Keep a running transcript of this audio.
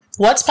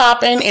What's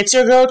poppin'? It's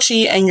your girl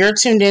Chi, and you're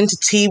tuned in to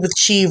Tea with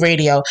Chi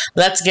Radio.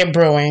 Let's get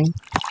brewing.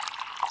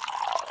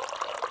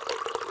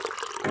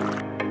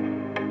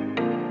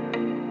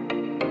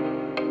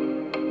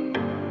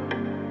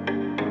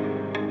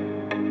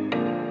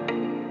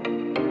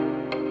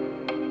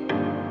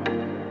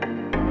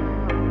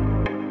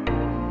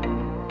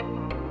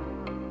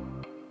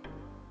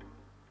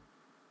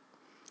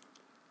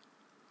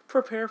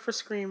 Prepare for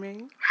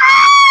screaming.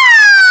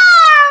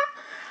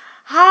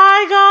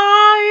 Hi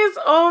guys!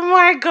 Oh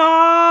my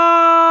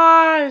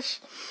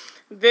gosh!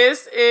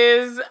 This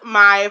is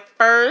my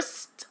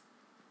first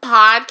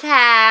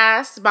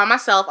podcast by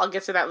myself. I'll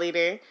get to that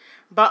later.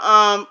 But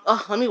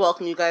let me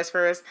welcome you guys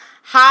first.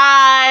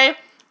 Hi!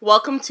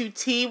 Welcome to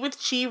Tea with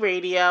Chi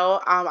Radio.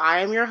 I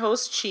am your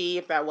host Chi,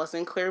 if that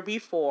wasn't clear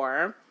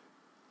before.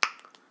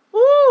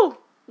 Woo!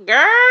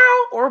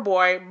 Girl or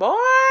boy,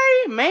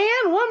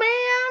 man, woman.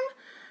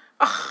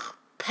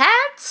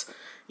 Pet,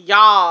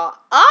 y'all.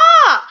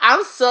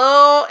 I'm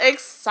so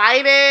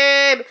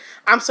excited.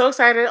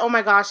 Oh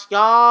my gosh,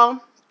 y'all.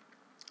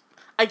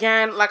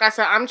 Again, like I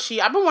said, I'm Chi.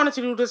 I've been wanting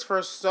to do this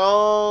for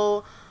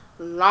so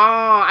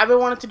long. I've been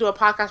wanting to do a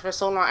podcast for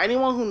so long.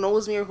 Anyone who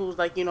knows me or who's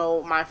like,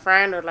 my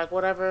friend or like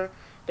whatever,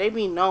 they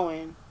be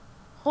knowing.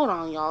 Hold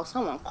on, y'all.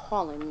 Someone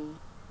calling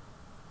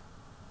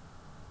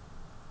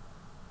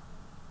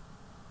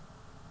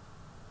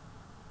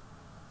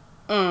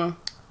me.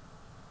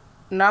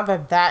 Now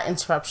that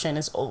interruption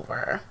is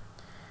over.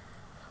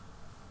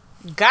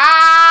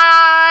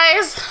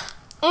 Guys!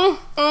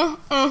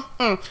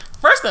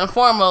 First and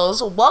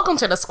foremost, welcome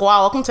to the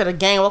squad, welcome to the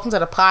gang, welcome to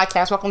the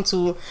podcast, welcome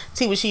to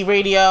Tea with Chi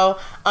Radio.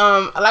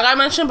 Like I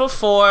mentioned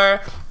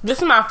before, this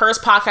is my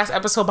first podcast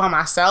episode by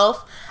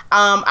myself.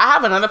 I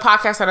have another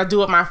podcast that I do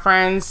with my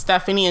friends,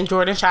 Stephanie and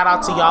Jordan. Shout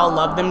out to y'all,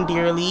 love them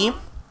dearly.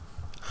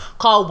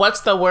 Called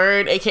What's the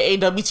Word, aka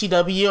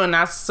WTW, and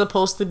that's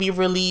supposed to be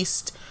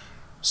released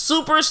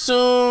super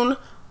soon.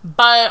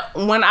 But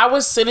when I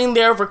was sitting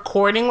there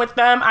recording with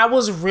them, I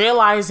was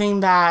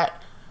realizing that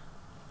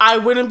I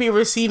wouldn't be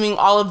receiving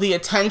all of the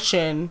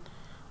attention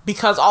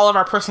because all of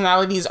our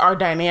personalities are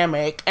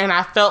dynamic, and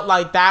I felt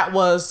like that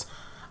was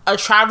a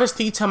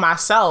travesty to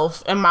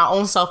myself and my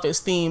own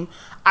self-esteem.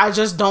 I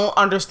just don't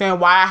understand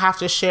why I have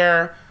to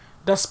share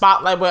the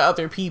spotlight with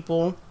other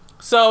people.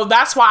 So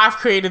that's why I've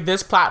created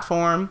this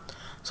platform,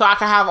 so I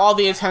can have all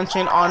the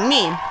attention on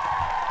me.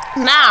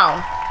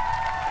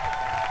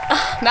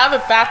 Now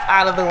that that's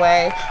out of the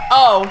way,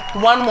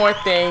 one more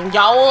thing.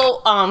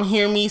 Y'all will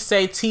hear me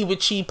say Tea with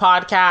Chi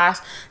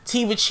podcast,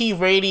 Tea with Chi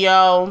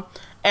radio,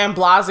 and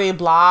blase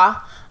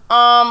blah.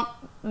 The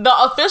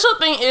official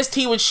thing is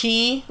Tea with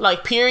Chi,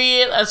 like,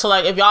 period. And so,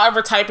 like, if y'all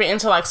ever type it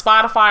into, like,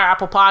 Spotify or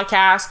Apple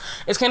Podcasts,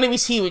 it's going to be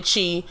Tea with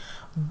Chi.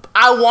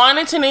 I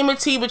wanted to name it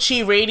Tea with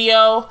Chi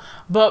radio,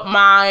 but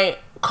my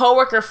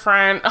coworker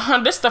friend,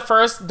 this is the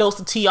first dose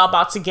of tea y'all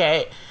about to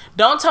get.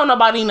 Don't tell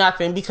nobody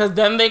nothing, because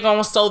then they're going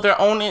to sow their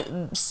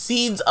own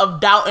seeds of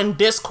doubt and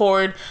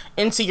discord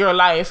into your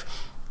life.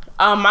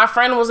 My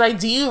friend was like,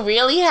 do you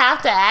really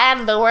have to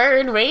add the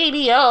word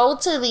radio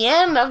to the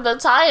end of the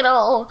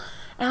title?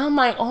 And I'm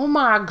like, oh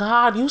my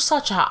God, you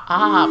such a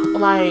op.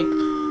 Like,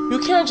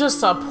 you can't just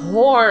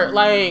support,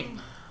 like,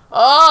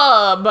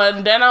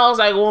 but then I was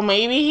like, well,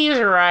 maybe he's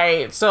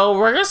right. So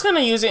we're just going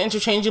to use it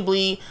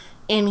interchangeably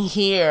in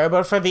here,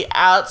 but for the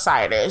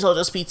outsiders, it'll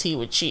just be Tea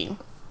with Chi.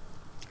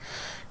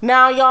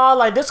 Now, y'all,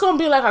 like, this gonna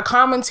be like a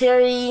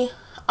commentary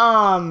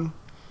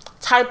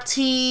type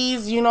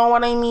tease, you know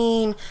what I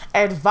mean?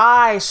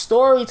 Advice,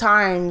 story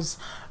times,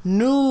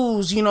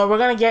 news, we're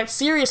gonna get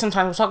serious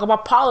sometimes. We'll talk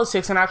about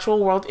politics and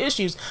actual world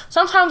issues.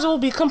 Sometimes it will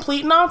be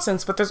complete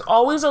nonsense, but there's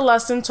always a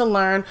lesson to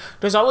learn.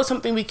 There's always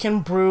something we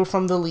can brew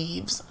from the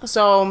leaves.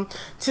 So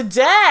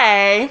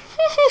today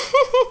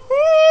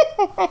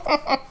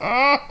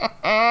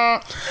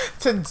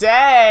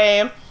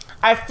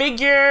I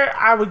figure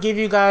I would give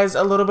you guys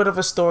a little bit of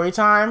a story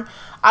time.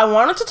 I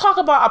wanted to talk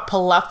about a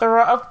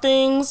plethora of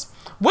things,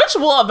 which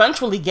we'll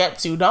eventually get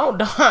to.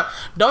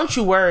 Don't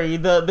you worry.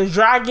 The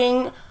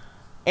dragging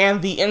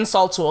and the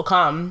insults will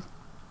come.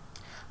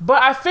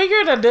 But I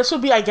figured that this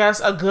would be, I guess,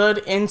 a good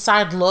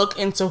inside look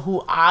into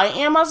who I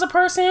am as a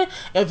person.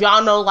 If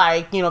y'all know,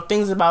 like,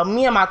 things about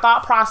me and my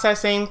thought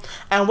processing,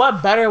 and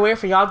what better way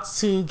for y'all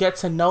to get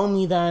to know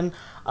me than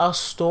a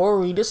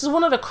story. This is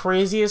one of the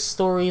craziest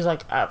stories,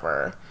 like,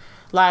 ever.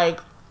 Like,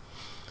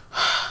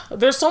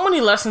 there's so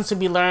many lessons to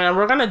be learned, and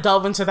we're going to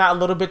delve into that a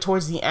little bit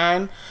towards the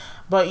end.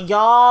 But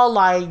y'all,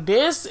 like,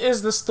 this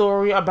is the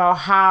story about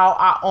how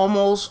I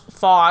almost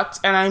fought,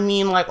 and I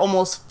mean, like,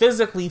 almost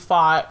physically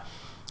fought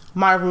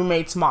my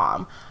roommate's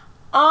mom.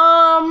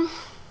 I'm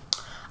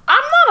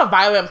not a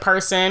violent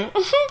person.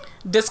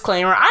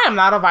 Disclaimer, I am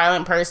not a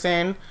violent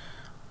person.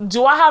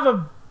 Am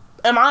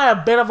I a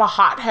bit of a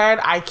hothead?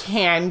 I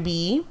can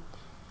be.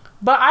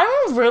 But I'm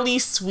a really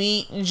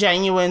sweet,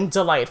 genuine,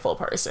 delightful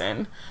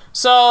person.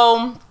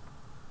 So,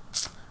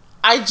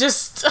 I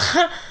just,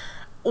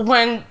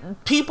 when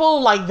people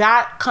like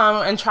that come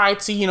and try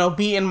to,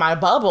 be in my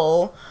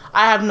bubble,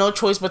 I have no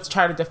choice but to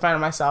try to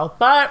defend myself.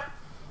 But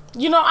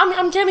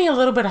I'm getting a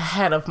little bit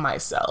ahead of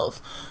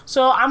myself.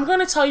 So I'm going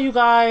to tell you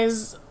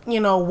guys,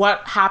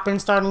 what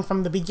happened starting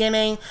from the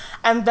beginning.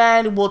 And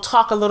then we'll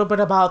talk a little bit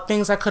about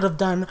things I could have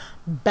done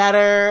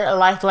better,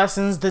 life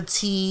lessons, the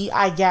tea,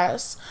 I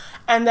guess.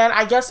 And then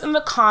I guess in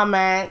the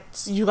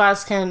comments, you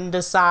guys can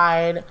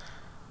decide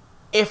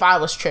if I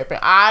was tripping.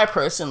 I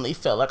personally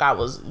feel like I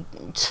was,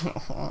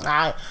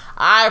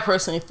 I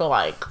personally feel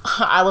like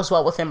I was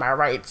well within my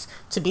rights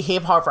to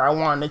behave however I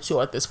wanted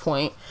to at this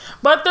point.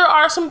 But there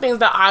are some things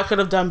that I could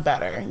have done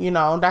better.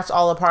 That's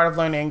all a part of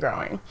learning and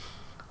growing.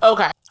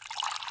 Okay.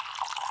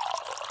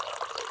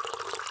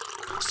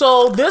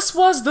 So this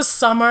was the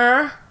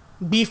summer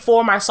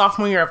before my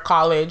sophomore year of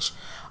college.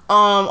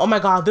 Oh my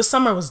God, this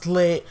summer was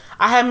lit.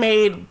 I had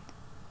made,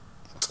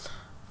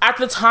 at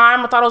the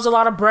time, I thought it was a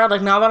lot of bread.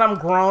 Like, now that I'm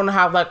grown and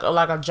have like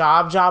a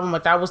job, I'm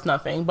like, that was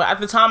nothing. But at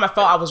the time, I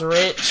felt I was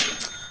rich.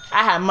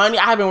 I had money.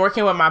 I had been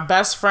working with my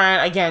best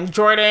friend, again,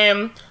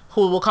 Jordan,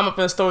 who will come up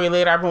in the story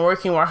later. I've been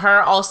working with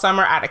her all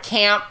summer at a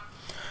camp.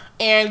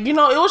 And, it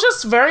was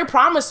just very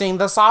promising.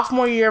 The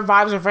sophomore year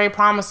vibes are very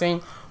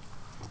promising.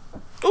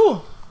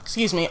 Ooh,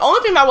 excuse me.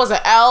 Only thing that was an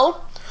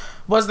L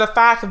was the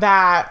fact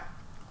that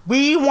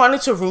we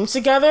wanted to room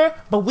together,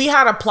 but we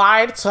had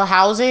applied to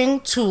housing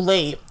too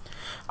late.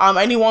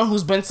 Anyone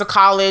who's been to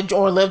college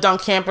or lived on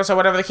campus or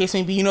whatever the case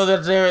may be, you know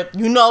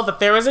that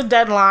there is a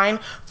deadline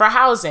for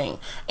housing.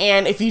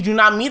 And if you do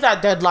not meet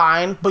that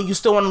deadline, but you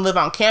still want to live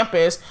on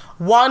campus,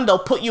 1, they'll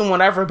put you in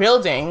whatever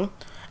building,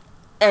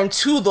 and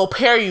 2, they'll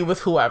pair you with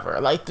whoever.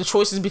 Like, the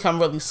choices become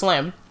really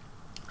slim.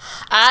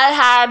 I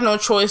had no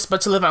choice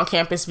but to live on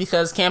campus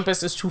because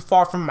campus is too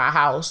far from my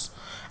house,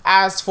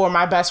 as for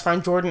my best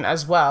friend Jordan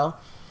as well.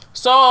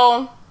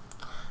 So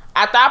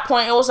at that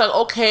point, it was like,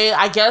 okay,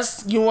 I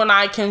guess you and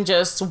I can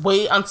just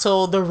wait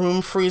until the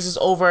room freeze is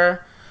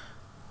over.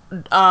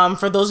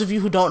 For those of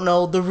you who don't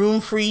know, the room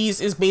freeze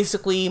is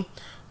basically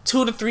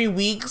 2 to 3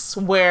 weeks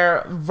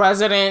where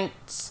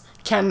residents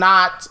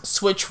cannot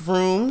switch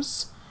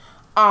rooms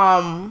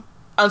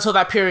until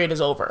that period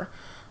is over.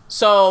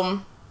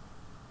 So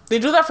they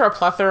do that for a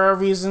plethora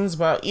of reasons,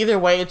 but either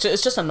way,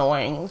 it's just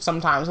annoying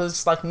sometimes.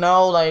 It's like,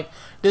 no, like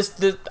this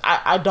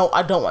I don't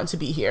want to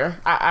be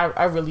here.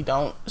 I really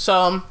don't.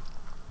 So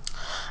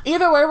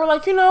either way, we're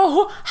like,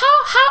 how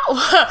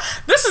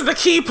this is the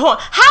key point.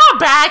 How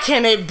bad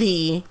can it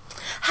be?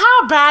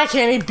 How bad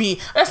can it be?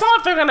 It's not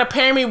like they're gonna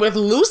pair me with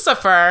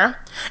Lucifer.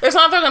 It's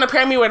not like they're gonna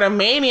pair me with a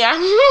maniac.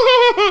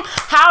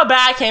 How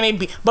bad can it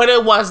be? But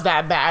it was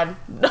that bad.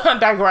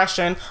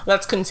 Digression.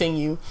 Let's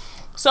continue.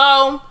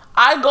 So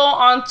I go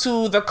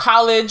onto the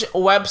college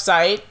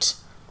website.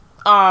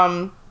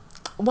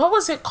 What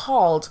was it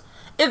called?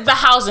 It's the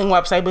housing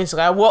website,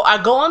 basically.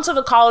 I go onto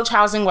the college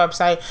housing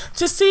website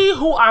to see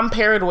who I'm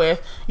paired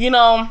with,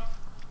 and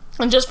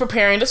just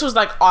preparing. This was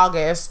like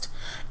August.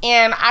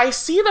 And I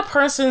see the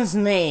person's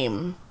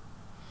name.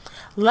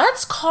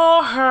 Let's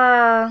call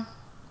her...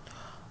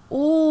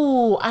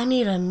 Ooh, I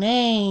need a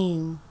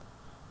name.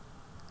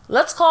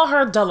 Let's call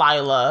her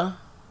Delilah.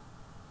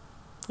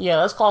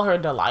 Yeah, let's call her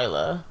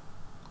Delilah.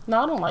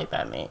 No, I don't like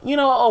that name.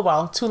 Oh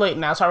well, too late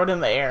now. It's already in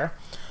the air.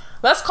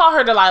 Let's call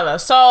her Delilah.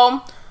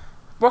 So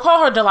we'll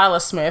call her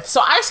Delilah Smith. So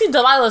I see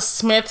Delilah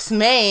Smith's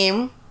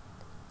name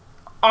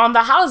on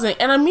the housing,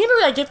 and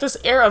immediately I get this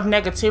air of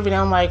negativity.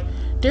 I'm like,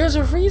 there's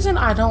a reason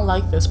I don't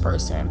like this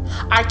person.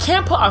 I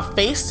can't put a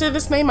face to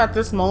this name at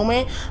this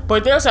moment,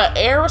 but there's an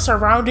air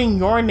surrounding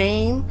your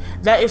name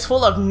that is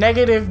full of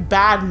negative,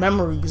 bad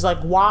memories. Like,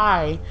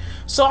 why?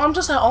 So I'm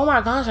just like, oh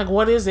my gosh, like,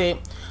 what is it?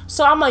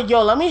 So I'm like,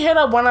 yo, let me hit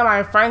up one of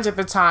my friends at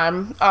the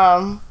time.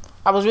 I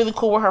was really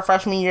cool with her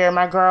freshman year,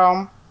 my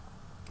girl,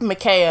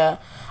 Micaiah.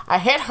 I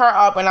hit her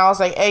up and I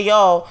was like, hey,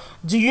 yo,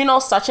 do you know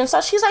such and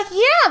such? She's like,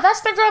 yeah, that's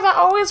the girl that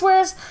always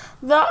wears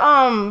the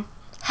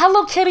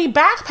Hello Kitty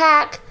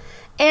backpack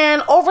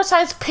and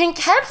oversized pink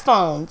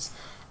headphones.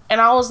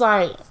 And I was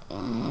like,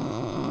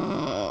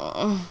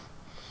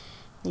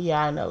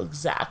 yeah, I know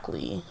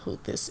exactly who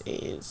this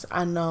is.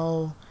 I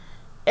know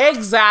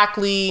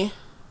exactly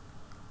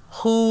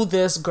who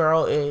this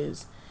girl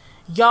is.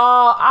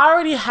 Y'all, I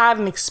already had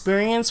an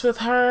experience with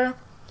her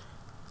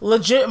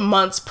legit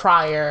months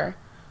prior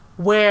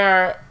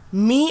where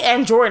me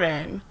and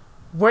Jordan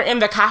were in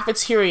the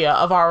cafeteria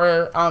of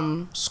our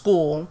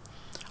school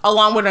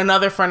along with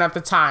another friend at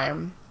the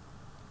time.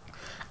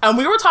 And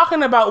we were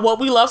talking about what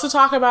we love to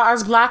talk about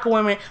as Black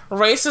women,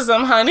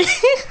 racism, honey.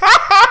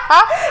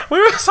 We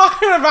were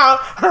talking about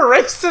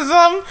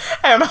racism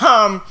and,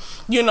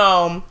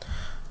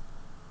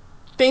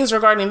 things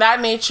regarding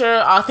that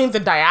nature. I think the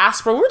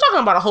diaspora. We were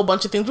talking about a whole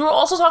bunch of things. We were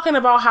also talking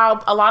about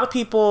how a lot of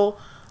people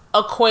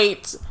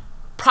equate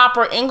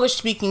proper English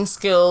speaking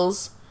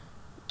skills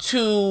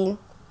to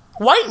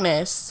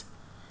whiteness.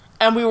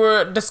 And we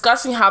were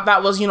discussing how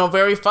that was,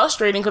 very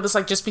frustrating because it's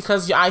like, just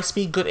because I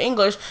speak good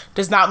English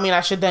does not mean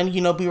I should then,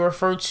 be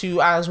referred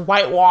to as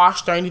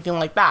whitewashed or anything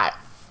like that.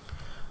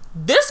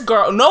 This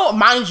girl, no,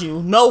 mind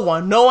you, no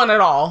one at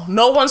all.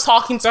 No one's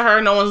talking to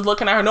her. No one's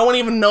looking at her. No one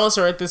even knows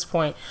her at this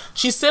point.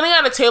 She's sitting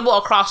at a table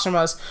across from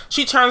us.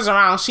 She turns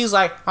around. She's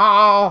like,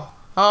 oh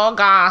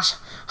gosh.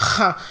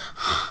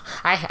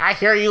 I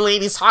hear you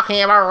ladies talking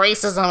about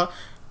racism.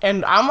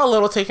 And I'm a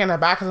little taken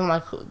aback because I'm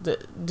like,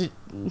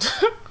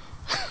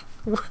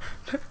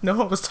 no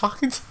one was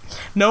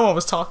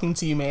talking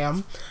to you,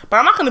 ma'am. But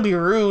I'm not going to be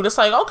rude. It's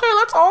like, okay,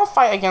 let's all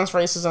fight against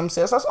racism,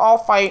 sis. Let's all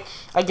fight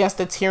against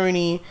the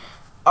tyranny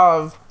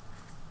of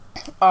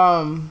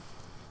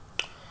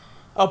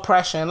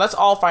oppression. Let's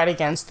all fight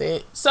against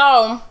it.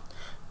 So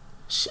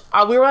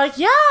we were like,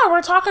 yeah,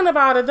 we're talking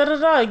about it,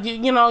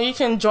 you know, you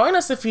can join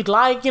us if you'd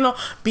like, you know,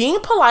 being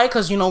polite,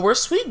 because, you know, we're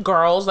sweet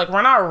girls, like,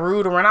 we're not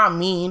rude or we're not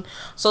mean.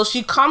 So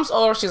she comes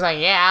over, she's like,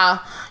 yeah,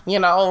 you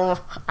know,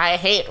 I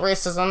hate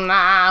racism,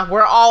 nah,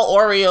 we're all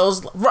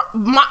Oreos.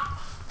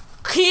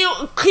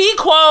 Key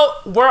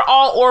quote, we're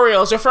all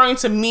Oreos, referring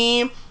to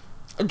me,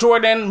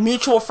 Jordan,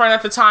 mutual friend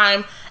at the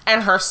time,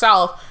 and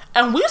herself.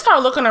 And we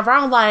started looking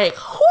around like,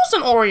 who's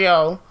an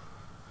Oreo?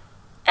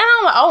 And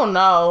I'm like, oh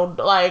no,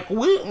 like,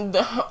 you're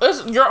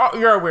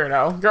a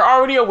weirdo. You're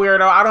already a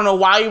weirdo. I don't know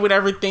why you would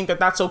ever think that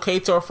that's okay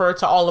to refer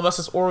to all of us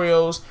as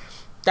Oreos.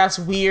 That's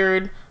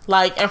weird.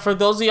 Like, and for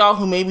those of y'all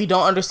who maybe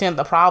don't understand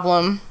the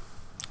problem,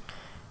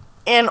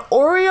 an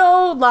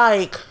Oreo,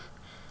 like,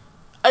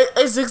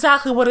 is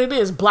exactly what it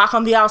is. Black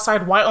on the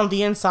outside, white on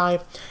the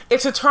inside.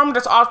 It's a term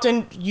that's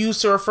often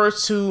used to refer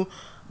to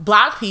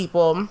black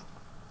people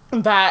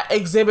that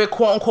exhibit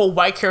quote-unquote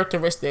white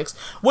characteristics,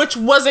 which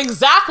was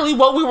exactly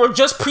what we were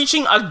just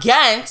preaching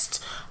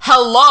against.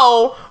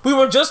 Hello, we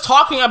were just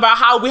talking about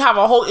how we have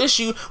a whole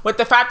issue with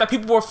the fact that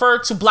people refer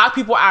to black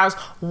people as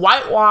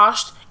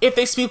whitewashed if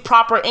they speak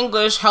proper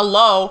English.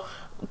 Hello,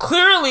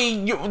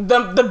 clearly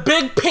the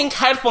big pink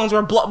headphones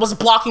was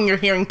blocking your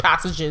hearing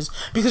passages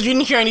because you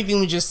didn't hear anything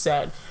we just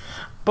said.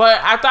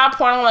 But at that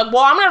point, I'm like,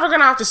 well, I'm never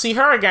gonna have to see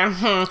her again.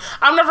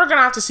 I'm never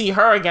gonna have to see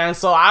her again,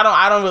 so I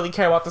don't really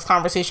care about this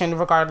conversation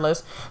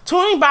regardless.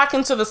 Tuning back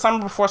into the summer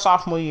before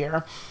sophomore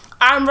year,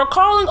 I'm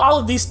recalling all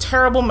of these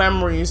terrible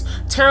memories,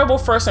 terrible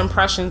first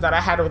impressions that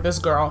I had with this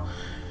girl.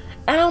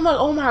 And I'm like,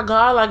 oh my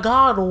God, like,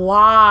 God,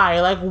 why?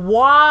 Like,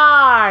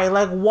 why?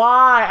 Like,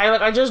 why?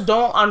 I just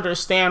don't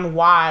understand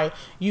why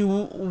you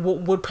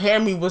would pair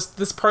me with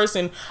this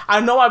person.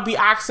 I know I'd be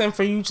asking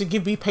for you to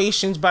give me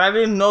patience, but I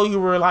didn't know you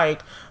were,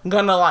 like,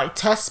 gonna, like,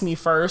 test me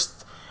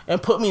first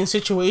and put me in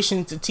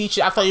situations to teach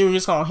it. I thought you were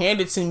just gonna hand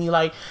it to me.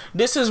 Like,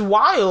 this is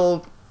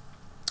wild.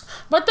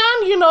 But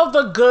then, you know,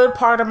 the good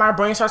part of my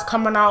brain starts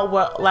coming out,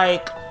 well,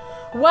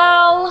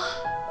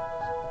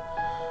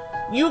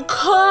 you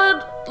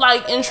could,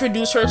 like,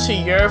 introduce her to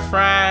your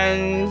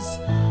friends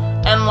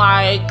and,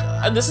 like,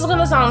 this is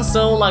gonna sound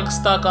so, like,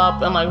 stuck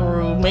up and, like,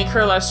 rude, make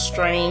her less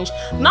strange.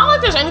 Not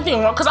like there's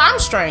anything wrong, because I'm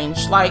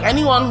strange. Like,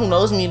 anyone who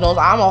knows me knows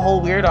I'm a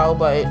whole weirdo,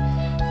 but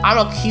I'm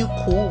a cute,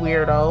 cool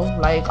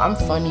weirdo. Like, I'm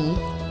funny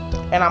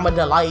and I'm a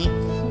delight.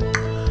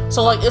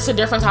 So, like, it's a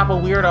different type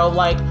of weirdo.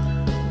 Like,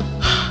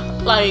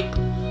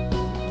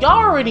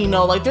 y'all already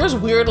know, like, there's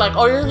weird, like,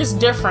 oh, you're just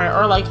different,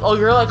 or, like, oh,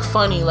 you're, like,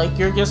 funny, like,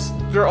 you're just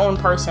your own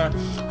person.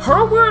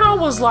 Her weirdo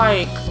was,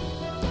 like,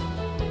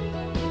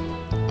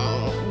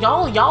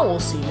 y'all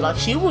will see, like,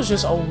 she was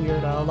just a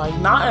weirdo, like,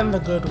 not in the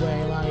good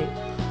way, like,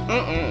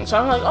 So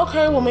I'm like,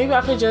 okay, well, maybe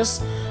I could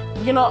just,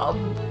 you know,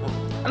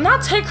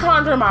 not take her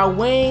under my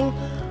wing,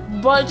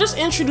 but just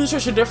introduce her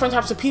to different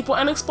types of people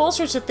and expose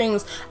her to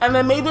things, and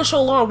then maybe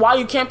she'll learn why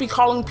you can't be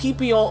calling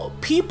people,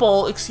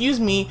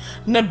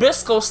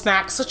 Nabisco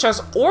snacks such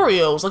as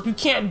Oreos. Like, you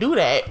can't do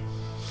that.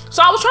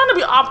 So I was trying to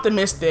be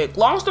optimistic.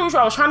 Long story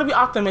short, I was trying to be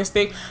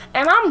optimistic,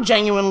 and I'm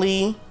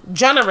generally,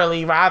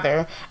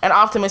 an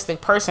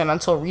optimistic person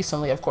until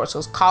recently, of course,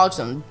 because college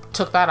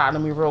took that out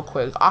of me real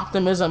quick.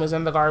 Optimism is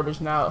in the garbage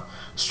now.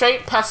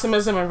 Straight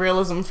pessimism and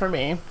realism for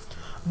me.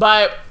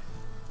 But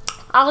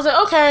I was like,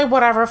 okay,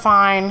 whatever,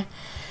 fine.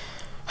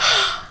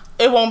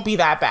 It won't be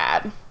that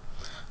bad.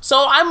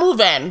 So I move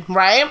in,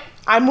 right?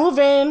 I move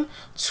in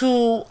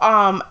to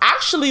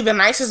actually the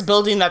nicest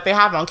building that they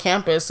have on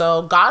campus.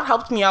 So God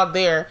helped me out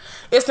there.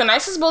 It's the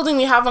nicest building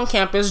we have on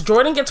campus.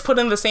 Jordan gets put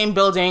in the same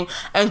building,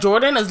 and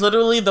Jordan is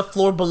literally the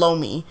floor below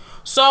me.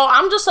 So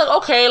I'm just like,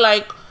 okay,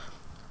 like,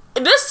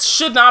 this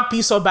should not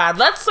be so bad.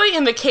 Let's say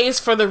in the case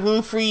for the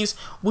room freeze,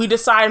 we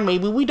decide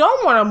maybe we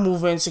don't want to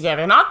move in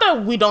together. Not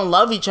that we don't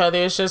love each other.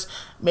 It's just,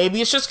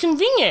 maybe it's just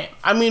convenient.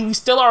 I mean, we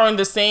still are in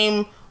the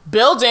same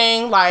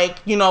building. Like,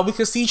 you know, we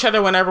could see each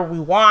other whenever we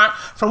want.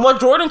 From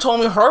what Jordan told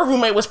me, her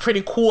roommate was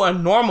pretty cool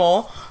and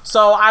normal.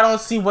 So I don't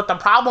see what the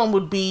problem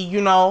would be, you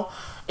know,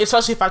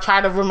 especially if I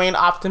try to remain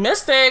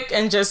optimistic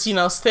and just, you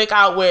know, stick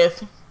out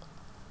with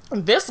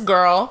this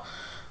girl.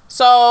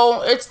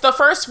 So it's the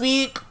first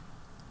week.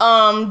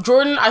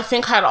 Jordan, I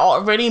think, had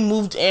already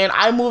moved in.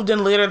 I moved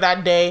in later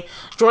that day.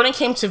 Jordan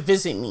came to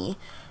visit me.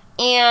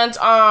 And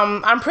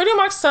I'm pretty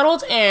much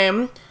settled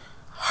in.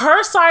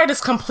 Her side is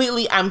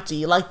completely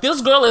empty. Like, this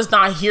girl is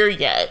not here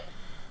yet.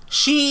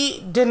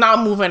 She did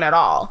not move in at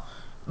all.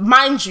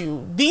 mind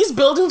you, these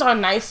buildings are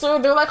nicer.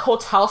 They're like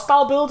hotel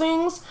style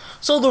buildings.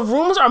 So the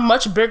rooms are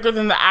much bigger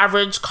than the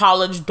average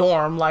college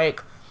dorm.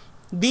 Like,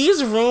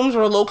 these rooms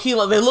were low key,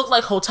 like, they looked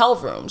like hotel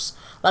rooms.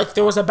 Like,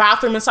 there was a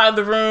bathroom inside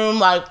the room,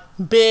 like,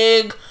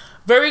 big,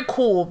 very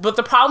cool. But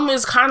the problem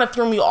is, kind of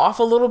threw me off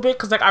a little bit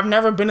because, like, I've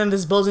never been in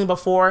this building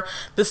before.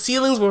 The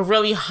ceilings were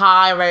really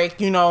high, like,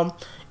 you know,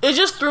 it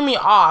just threw me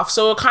off.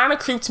 So it kind of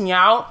creeped me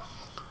out.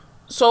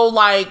 So,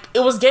 like, it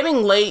was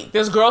getting late.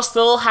 This girl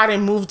still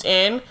hadn't moved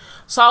in.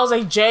 So I was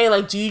like, Jay,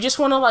 like, do you just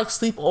want to, like,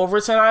 sleep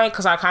over tonight?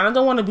 Because I kind of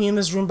don't want to be in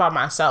this room by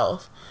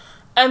myself.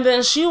 And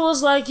then she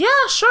was like,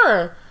 yeah,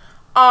 sure.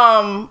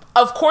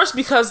 Of course,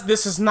 because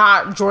this is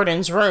not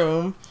Jordan's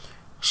room,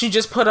 she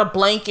just put a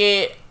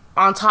blanket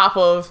on top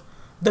of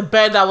the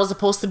bed that was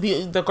supposed to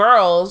be the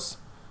girls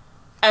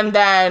and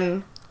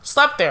then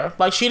slept there.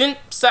 Like, she didn't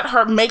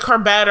make her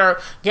bed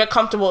or get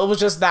comfortable. It was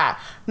just that.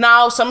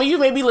 Now, some of you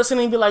may be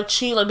listening and be like,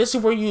 Chi, like, this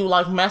is where you,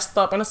 like, messed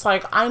up. And it's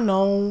like, I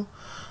know.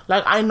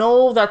 Like, I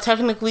know that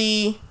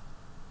technically,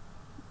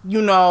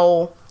 you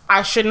know,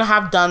 I shouldn't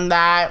have done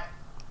that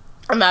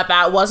and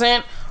that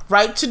wasn't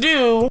right to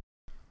do.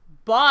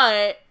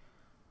 But,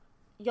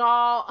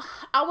 y'all,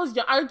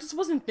 I just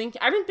wasn't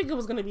thinking. I didn't think it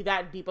was going to be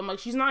that deep. I'm like,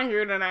 she's not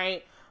here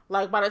tonight.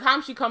 Like, by the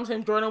time she comes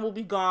in, Jordan will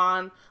be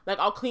gone. Like,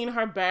 I'll clean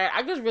her bed.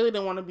 I just really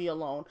didn't want to be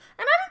alone.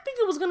 And I didn't think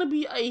it was going to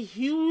be a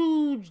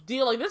huge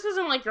deal. Like, this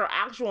isn't like your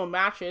actual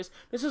mattress.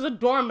 This is a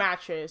dorm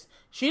mattress.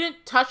 She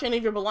didn't touch any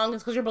of your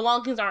belongings because your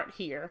belongings aren't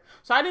here.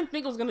 So I didn't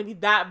think it was going to be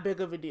that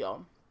big of a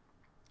deal.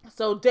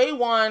 So day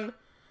 1,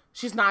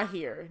 she's not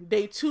here.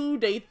 Day 2,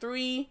 day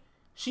 3,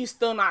 she's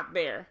still not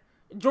there.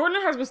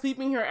 Jordan has been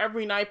sleeping here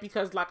every night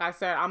because, like I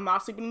said, I'm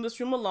not sleeping in this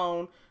room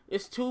alone.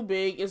 It's too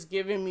big. It's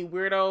giving me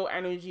weirdo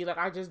energy. Like,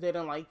 I just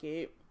didn't like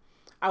it.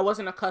 I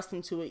wasn't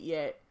accustomed to it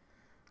yet.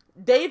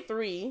 Day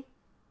 3,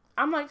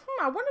 I'm like,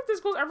 I wonder if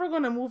this girl's ever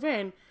going to move in.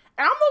 And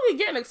I'm really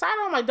getting excited.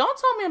 I'm like, don't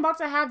tell me I'm about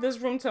to have this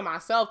room to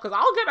myself because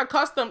I'll get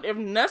accustomed if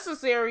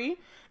necessary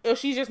if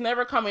she's just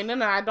never coming in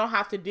and I don't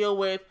have to deal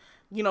with,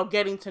 you know,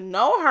 getting to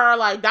know her.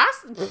 Like, that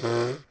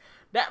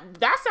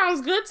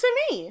sounds good to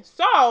me.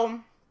 So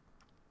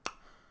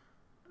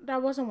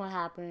that wasn't what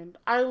happened.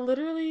 I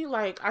literally,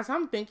 like, as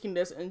I'm thinking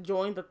this,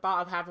 enjoying the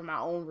thought of having my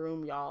own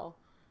room, y'all.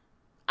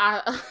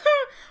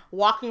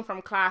 Walking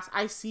from class,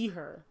 I see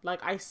her.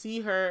 Like, I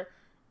see her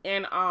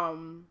and,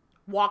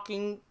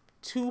 walking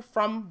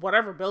from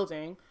whatever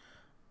building.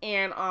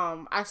 And,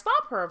 I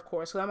stop her, of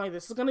course, because I'm like,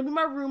 this is going to be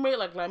my roommate.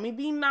 Like, let me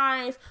be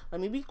nice. Let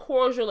me be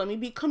cordial. Let me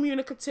be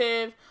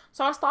communicative.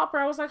 So I stop her.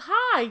 I was like,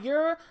 hi,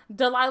 you're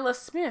Delilah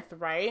Smith,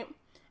 right?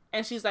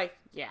 And she's like,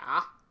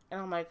 yeah. And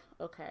I'm like,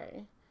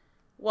 okay.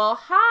 Well,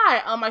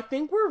 hi, I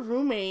think we're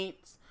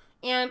roommates,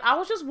 and I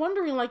was just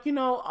wondering, like, you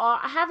know,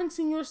 I haven't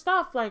seen your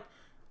stuff, like,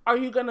 are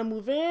you gonna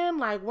move in?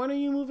 Like, when are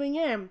you moving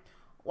in?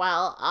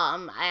 Well,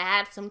 I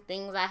had some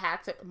things I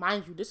had to,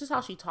 mind you, this is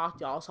how she talked,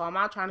 y'all, so I'm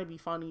not trying to be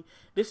funny.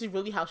 This is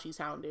really how she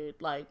sounded,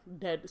 like,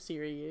 dead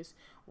serious.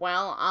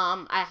 Well,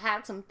 I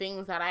had some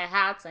things that I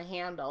had to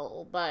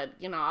handle, but,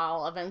 you know,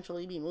 I'll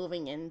eventually be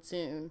moving in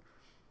soon.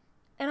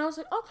 And I was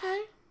like,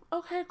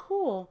 okay,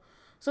 cool.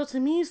 So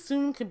to me,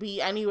 soon could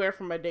be anywhere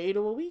from a day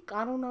to a week.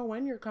 I don't know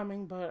when you're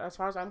coming, but as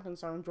far as I'm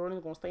concerned,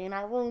 Jordan's gonna stay in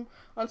that room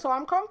until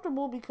I'm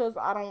comfortable because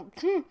I don't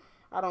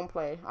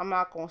play. I'm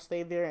not gonna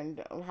stay there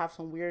and have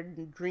some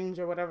weird dreams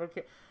or whatever.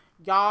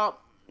 Y'all,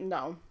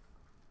 no.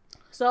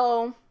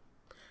 So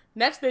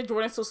next day,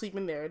 Jordan's still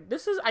sleeping there.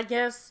 This is, I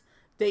guess,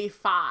 day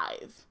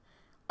 5.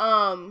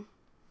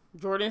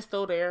 Jordan's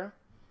still there.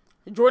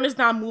 Jordan's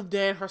not moved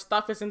in. Her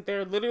stuff isn't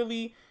there.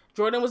 Literally,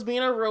 Jordan was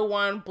being a real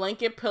one,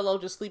 blanket, pillow,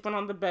 just sleeping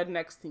on the bed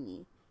next to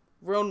me.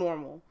 Real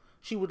normal.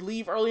 She would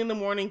leave early in the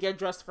morning, get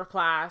dressed for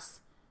class.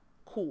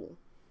 Cool.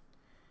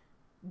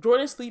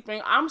 Jordan's sleeping.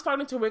 I'm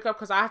starting to wake up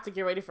because I have to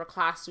get ready for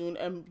class soon.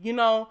 And, you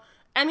know,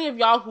 any of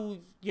y'all who,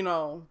 you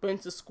know, been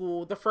to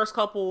school, the first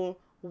couple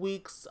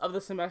weeks of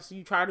the semester,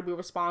 you try to be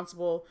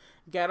responsible,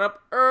 get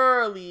up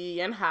early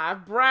and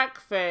have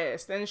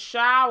breakfast and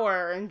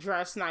shower and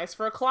dress nice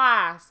for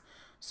class.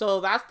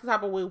 So that's the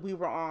type of wave we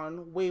were on.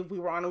 And we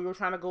were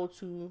trying to go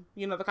to,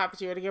 you know, the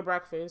cafeteria to get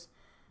breakfast.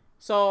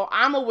 So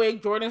I'm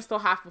awake. Jordan's still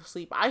half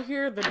asleep. I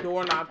hear the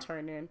doorknob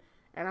turning.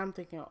 And I'm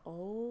thinking,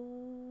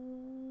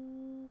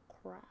 oh,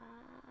 crap.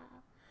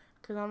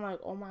 Because I'm like,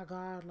 oh, my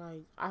God.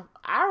 Like, I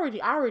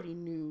already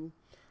knew.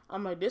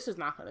 I'm like, this is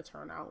not going to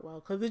turn out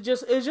well. Because it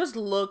just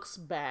looks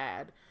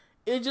bad.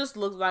 It just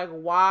looks like,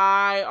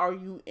 why are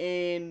you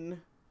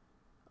in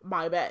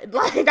my bed?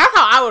 Like, that's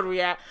how I would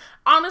react,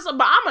 honestly.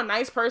 But I'm a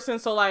nice person,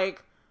 so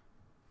like,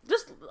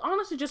 just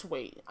honestly, just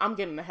wait. I'm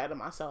getting ahead of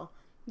myself.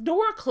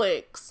 Door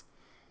clicks.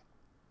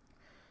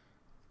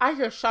 I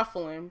hear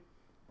shuffling,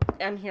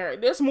 and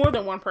there's more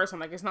than one person.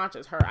 Like, it's not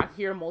just her. I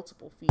hear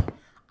multiple feet.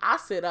 I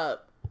sit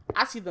up.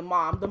 I see the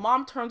mom. The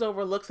mom turns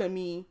over, looks at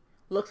me,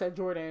 looks at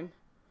Jordan,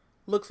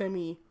 looks at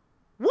me.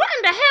 What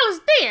in the hell is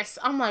this?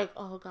 I'm like,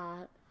 oh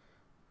God.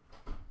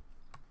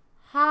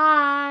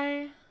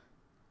 Hi.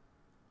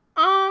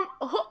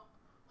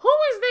 Who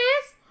is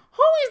this?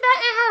 Who is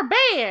that in her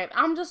bed?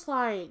 I'm just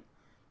like,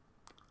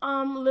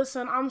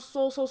 Listen, I'm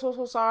so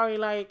sorry.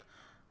 Like,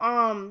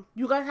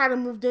 you guys hadn't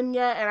moved in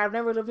yet, and I've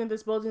never lived in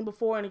this building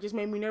before, and it just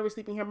made me nervous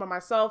sleeping here by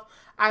myself.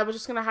 I was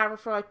just gonna have her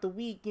for like the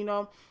week, you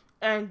know.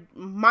 And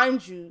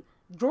mind you,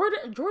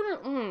 Jordan,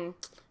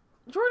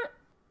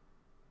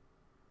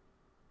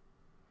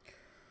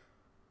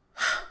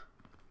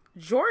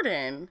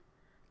 Jordan,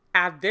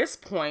 at this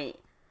point,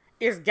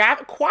 is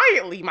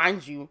quietly,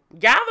 mind you,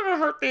 gathering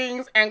her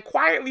things and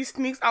quietly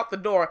sneaks out the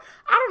door.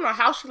 I don't know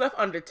how she left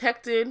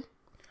undetected,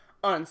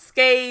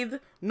 unscathed.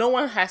 No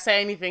one has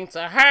said anything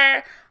to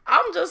her.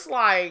 I'm just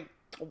like,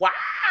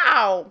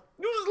 wow,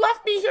 you just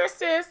left me here,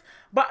 sis.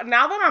 But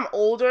now that I'm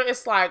older,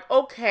 it's like,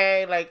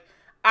 okay, like,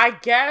 I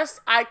guess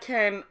I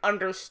can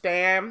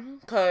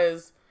understand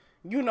because,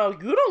 you know,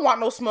 you don't want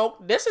no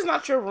smoke. This is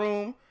not your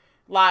room.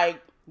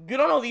 Like, you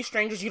don't know these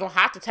strangers. You don't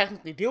have to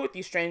technically deal with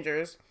these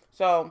strangers.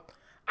 So,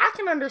 I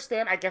can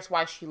understand, I guess,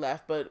 why she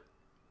left, but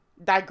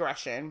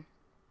digression.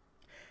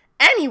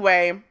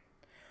 Anyway,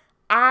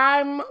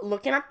 I'm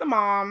looking at the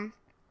mom,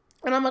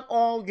 and I'm like,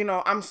 oh, you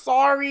know, I'm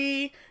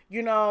sorry.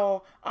 You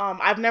know,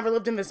 I've never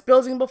lived in this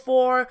building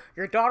before.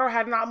 Your daughter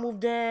had not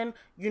moved in.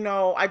 You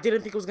know, I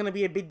didn't think it was going to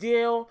be a big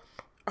deal.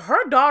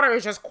 Her daughter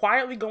is just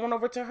quietly going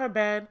over to her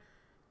bed,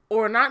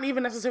 or not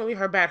even necessarily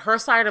her bed, her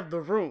side of the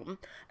room,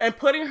 and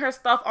putting her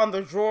stuff on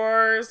the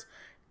drawers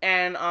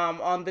and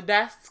on the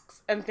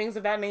desks and things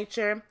of that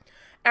nature.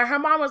 And her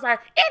mom was like,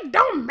 it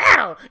don't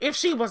matter if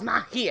she was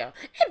not here.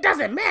 It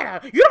doesn't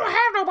matter. You don't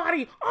have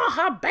nobody on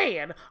her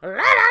bed. La, la,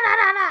 la,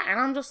 la, la. And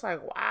I'm just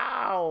like,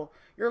 wow,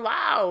 you're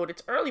loud.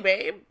 It's early,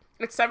 babe.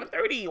 It's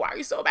 7:30. Why are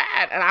you so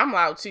bad? And I'm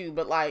loud too,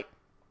 but like,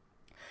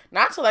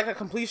 not to like a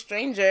complete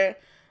stranger.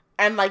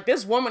 And like,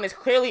 this woman is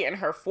clearly in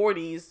her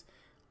 40s.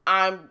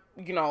 I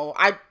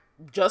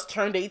just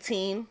turned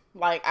 18,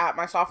 like at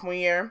my sophomore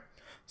year.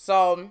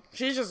 So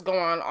she's just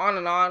going on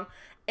and on.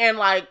 And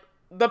like,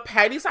 the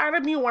petty side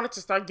of me wanted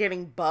to start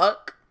getting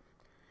buck.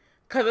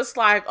 Cause it's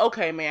like,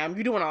 okay, ma'am,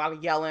 you're doing a lot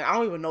of yelling. I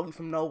don't even know you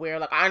from nowhere.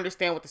 Like, I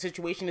understand what the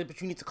situation is,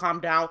 but you need to calm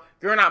down.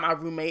 You're not my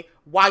roommate.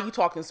 Why are you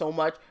talking so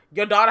much?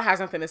 Your daughter has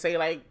nothing to say.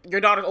 Like,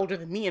 your daughter's older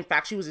than me. In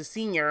fact, she was a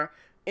senior.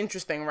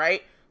 Interesting,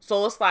 right?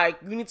 So it's like,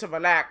 you need to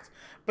relax.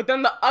 But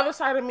then the other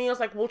side of me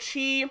is like, well,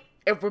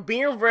 if we're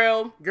being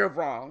real, you're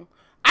wrong.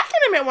 I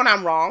can admit when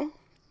I'm wrong.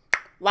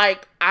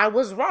 Like, I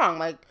was wrong.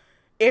 Like,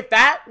 if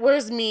that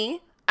was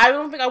me, I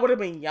don't think I would have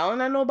been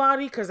yelling at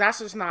nobody because that's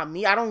just not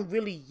me. I don't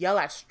really yell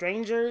at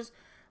strangers.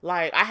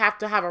 Like, I have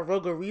to have a real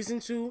good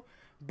reason to.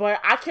 But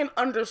I can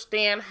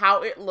understand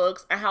how it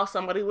looks and how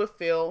somebody would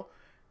feel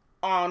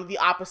on the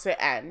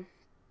opposite end.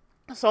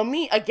 So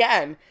me,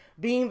 again,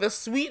 being the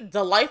sweet,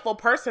 delightful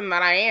person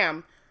that I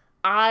am,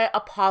 I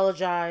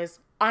apologize.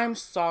 I'm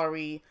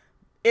sorry.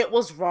 It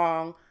was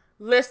wrong.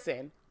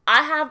 Listen,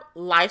 I have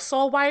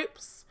Lysol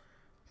wipes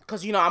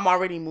because, you know, I'm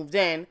already moved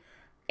in.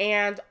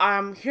 And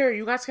here,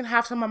 you guys can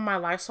have some of my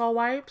Lysol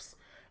wipes,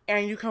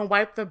 and you can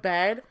wipe the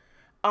bed.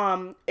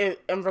 In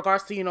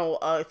regards to, you know,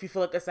 if you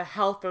feel like it's a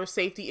health or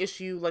safety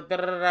issue, like da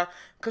da da da.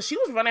 Because she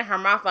was running her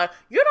mouth like,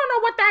 you don't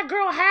know what that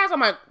girl has. I'm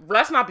like,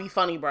 let's not be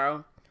funny,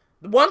 bro.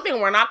 The one thing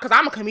we're not, because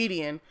I'm a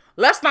comedian.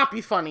 Let's not be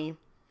funny.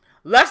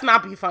 Let's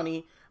not be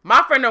funny.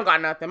 My friend don't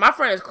got nothing. My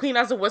friend is clean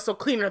as a whistle,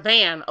 cleaner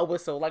than a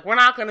whistle. Like, we're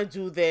not gonna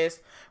do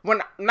this.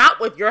 We're not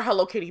with your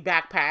Hello Kitty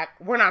backpack.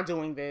 We're not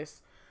doing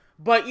this.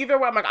 But either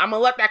way, I'm like, I'm going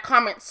to let that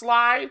comment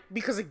slide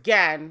because,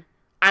 again,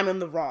 I'm in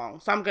the wrong.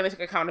 So I'm going to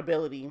take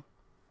accountability.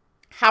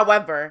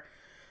 However,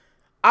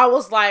 I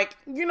was like,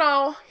 you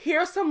know,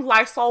 here's some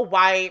Lysol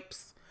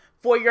wipes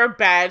for your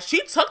bed.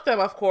 She took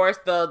them, of course,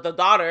 the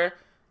daughter.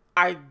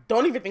 I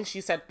don't even think she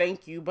said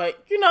thank you.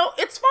 But, you know,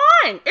 it's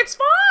fine. It's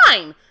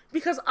fine.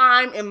 Because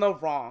I'm in the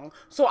wrong.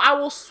 So I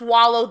will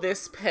swallow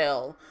this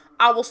pill.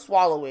 I will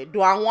swallow it.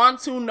 Do I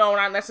want to? No,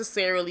 not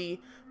necessarily.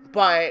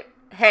 But,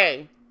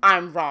 hey,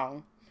 I'm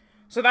wrong.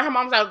 So then her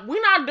mom's like,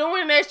 we're not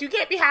doing this. You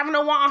can't be having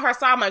no one on her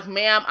side. I'm like,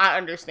 ma'am, I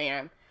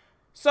understand.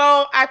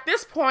 So at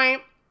this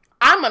point,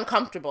 I'm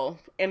uncomfortable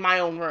in my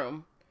own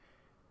room.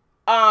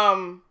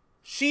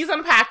 She's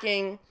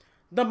unpacking.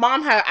 The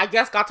mom I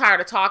guess, got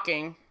tired of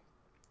talking.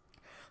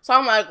 So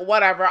I'm like,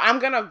 whatever. I'm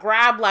going to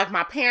grab like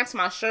my pants,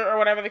 my shirt, or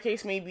whatever the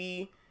case may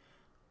be.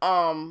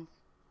 I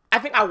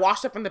think I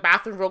washed up in the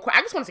bathroom real quick.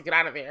 I just wanted to get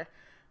out of there.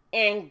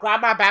 And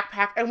grabbed my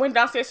backpack and went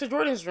downstairs to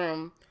Jordan's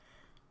room.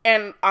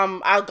 And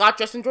I got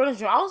dressed in Jordan's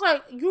room. I was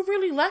like, you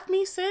really left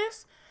me,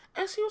 sis?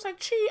 And she was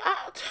like,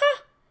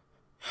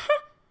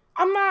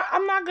 I'm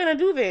not gonna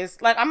do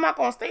this. Like, I'm not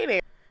gonna stay there.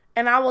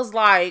 And I was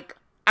like,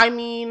 I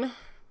mean,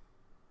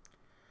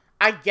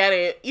 I get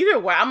it. Either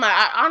way, I'm like,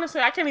 honestly,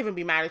 I can't even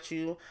be mad at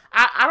you.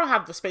 I don't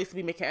have the space to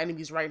be making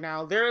enemies right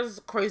now. There's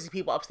crazy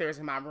people upstairs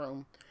in my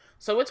room.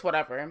 So it's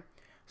whatever.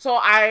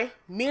 So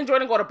me and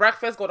Jordan go to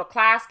breakfast, go to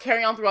class,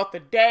 carry on throughout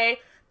the day,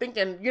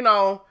 thinking, you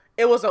know,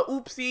 it was a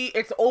oopsie.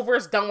 It's over.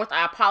 It's done with.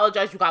 I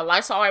apologize. You got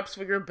Lysol wipes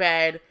for your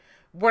bed.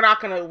 We're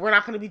not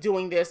gonna be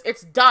doing this.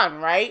 It's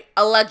done, right?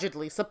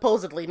 Allegedly,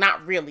 supposedly,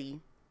 not really.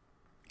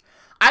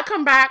 I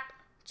come back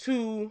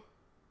to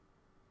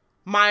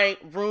my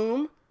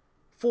room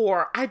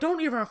for, I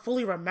don't even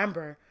fully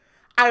remember.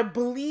 I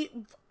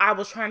believe I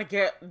was trying to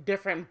get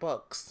different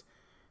books.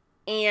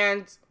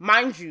 And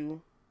mind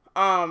you,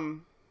 I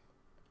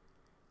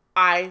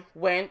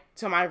went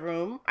to my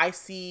room. I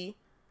see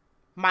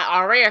my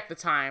RA at the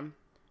time.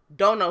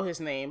 Don't know his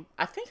name.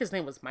 I think his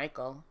name was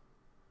Michael.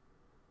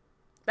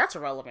 That's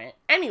irrelevant.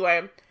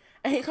 Anyway,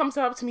 and he comes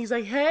up to me. He's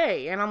like,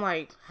 hey. And I'm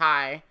like,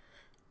 hi.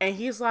 And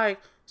he's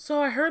like,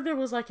 so I heard there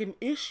was like an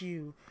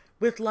issue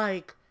with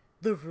like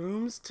the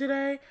rooms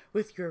today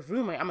with your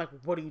roommate. I'm like,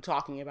 what are you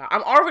talking about?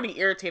 I'm already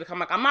irritated. I'm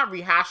like, I'm not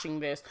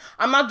rehashing this.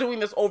 I'm not doing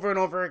this over and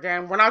over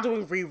again. We're not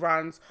doing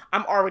reruns.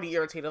 I'm already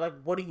irritated. Like,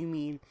 what do you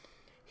mean?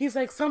 He's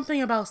like,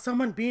 something about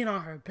someone being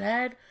on her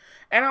bed.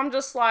 And I'm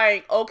just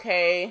like,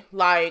 okay,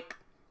 like,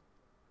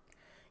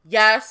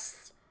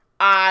 yes,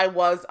 I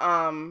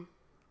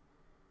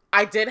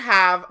did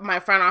have my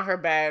friend on her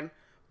bed,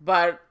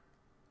 but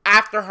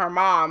after her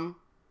mom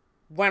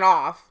went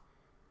off,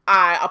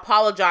 I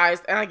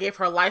apologized and I gave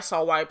her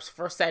Lysol wipes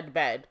for said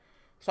bed.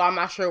 So I'm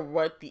not sure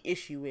what the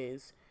issue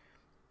is.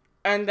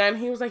 And then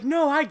he was like,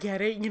 no, I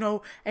get it,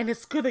 and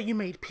it's good that you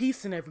made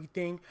peace and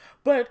everything.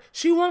 But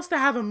she wants to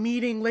have a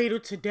meeting later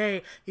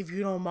today, if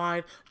you don't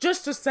mind,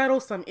 just to settle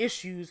some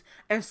issues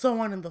and so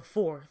on and the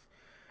forth.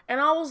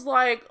 And I was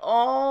like,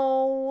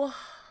 oh,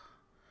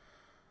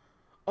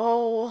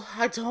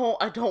 I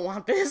don't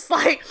want this.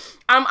 Like,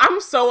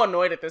 I'm so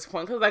annoyed at this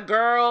point. Cause like,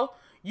 girl,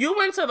 you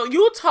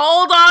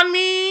told on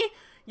me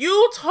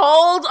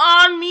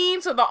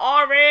to the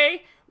RA.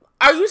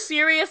 Are you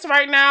serious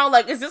right now?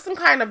 Like, is this some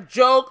kind of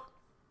joke?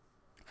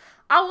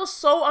 I was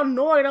so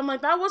annoyed. I'm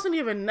like, that wasn't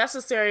even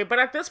necessary. But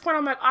at this point,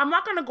 I'm like, I'm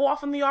not going to go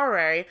off on the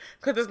RA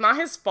because it's not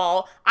his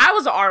fault. I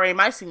was an RA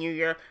my senior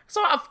year.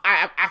 So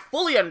I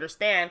fully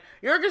understand.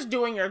 You're just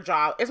doing your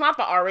job. It's not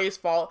the RA's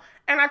fault.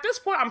 And at this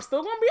point, I'm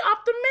still going to be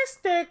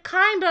optimistic.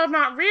 Kind of,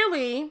 not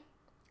really.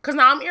 Because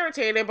now I'm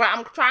irritated, but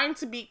I'm trying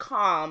to be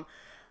calm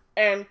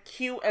and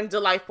cute and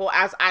delightful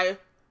as I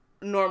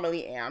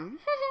normally am.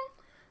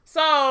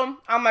 So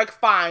I'm like,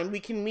 fine, we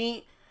can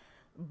meet.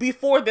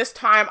 Before this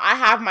time, I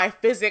have my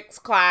physics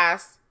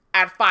class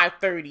at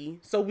 5:30,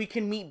 so we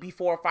can meet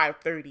before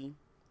 5:30.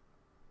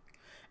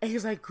 And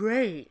he's like,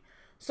 great.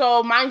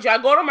 So mind you, I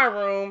go to my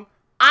room.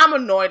 I'm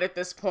annoyed at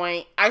this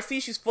point. I see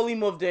she's fully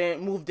moved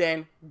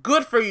in.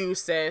 Good for you,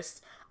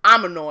 sis.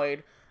 I'm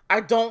annoyed. I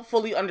don't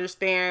fully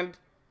understand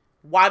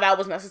why that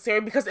was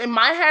necessary, because in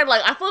my head,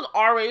 like, I feel like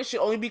RAs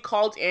should only be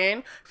called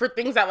in for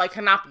things that, like,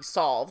 cannot be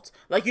solved.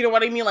 Like, you know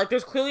what I mean? Like,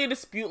 there's clearly a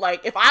dispute.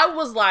 Like, if I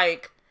was,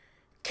 like,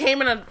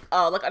 came in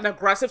like an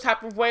aggressive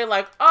type of way,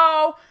 like,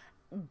 oh,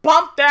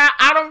 bump that,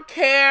 I don't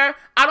care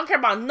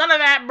about none of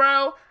that,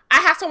 bro, I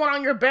have someone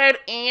on your bed,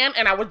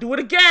 and I would do it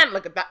again.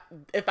 Like,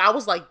 if I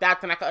was like that,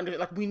 then I could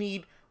understand. Like, we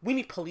need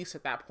police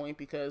at that point,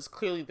 because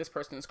clearly this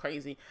person is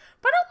crazy.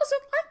 But it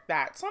wasn't like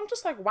that. So I'm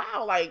just like,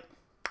 wow, like,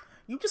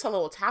 you just a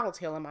little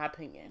tattletale in my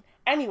opinion.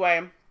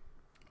 Anyway,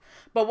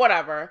 but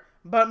whatever.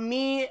 But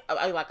me,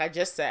 like I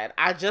just said,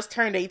 I just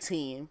turned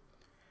 18.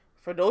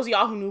 For those of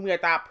y'all who knew me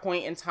at that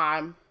point in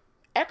time,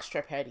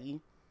 extra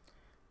petty.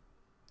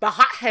 The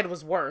hothead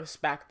was worse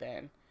back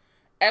then.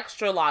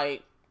 Extra,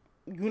 like,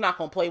 you're not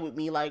gonna play with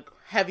me, like,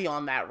 heavy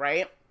on that,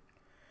 right?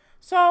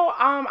 So,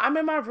 I'm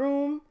in my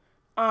room.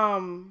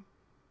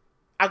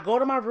 I go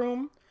to my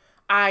room.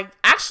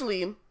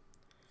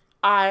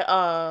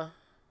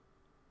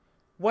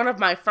 One of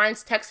my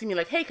friends texted me,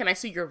 like, hey, can I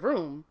see your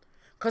room?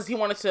 Because he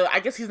wanted to, I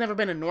guess he's never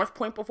been in North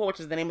Point before, which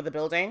is the name of the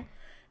building.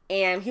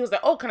 And he was like,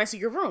 oh, can I see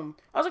your room?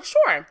 I was like,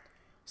 sure.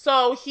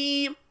 So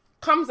he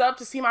comes up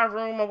to see my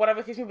room or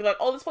whatever the case may be, like,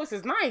 oh, this place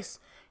is nice.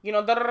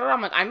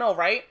 I'm like, I know,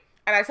 right?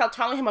 And I start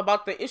telling him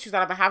about the issues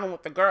that I've been having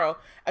with the girl.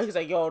 And he's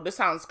like, yo, this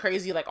sounds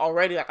crazy. Like,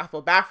 already, like, I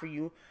feel bad for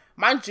you.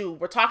 Mind you,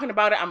 we're talking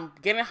about it. I'm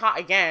getting hot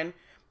again.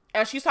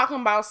 And she's talking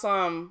about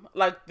some,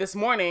 like, this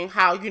morning,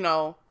 how,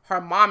 her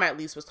mom at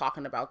least was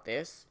talking about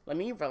this. Let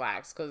me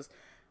relax, because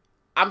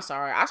I'm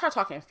sorry. I start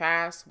talking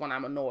fast when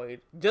I'm annoyed.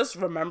 Just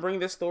remembering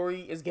this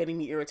story is getting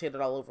me irritated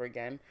all over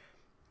again.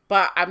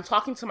 But I'm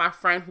talking to my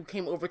friend who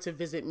came over to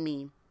visit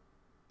me,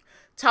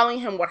 telling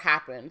him what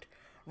happened,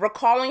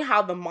 recalling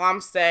how the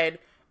mom said,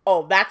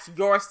 oh, that's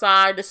your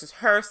side, this is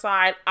her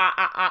side,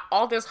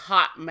 all this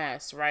hot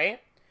mess, right?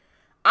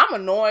 I'm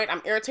annoyed,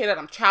 I'm irritated,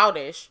 I'm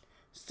childish.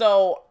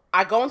 So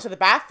I go into the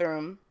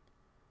bathroom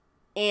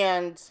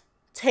and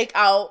take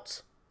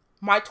out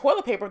my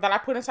toilet paper that I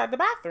put inside the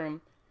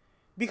bathroom.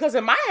 Because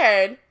in my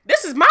head,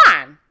 this is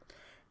mine.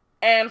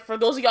 And for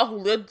those of y'all who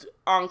lived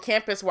on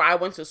campus where I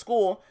went to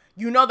school,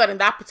 you know that in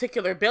that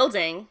particular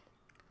building,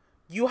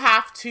 you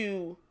have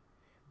to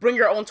bring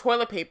your own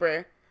toilet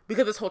paper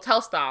because it's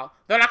hotel style.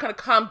 They're not going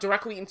to come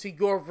directly into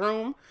your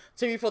room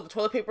to refill the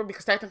toilet paper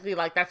because technically,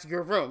 like, that's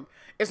your room.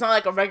 It's not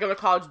like a regular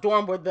college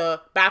dorm where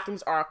the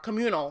bathrooms are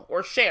communal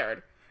or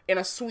shared in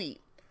a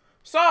suite.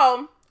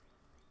 So,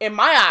 in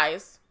my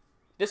eyes,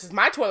 this is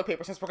my toilet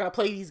paper. Since we're going to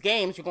play these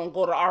games, you're going to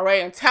go to RA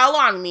and tell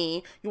on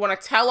me. You want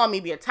to tell on me,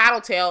 be a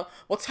tattletale?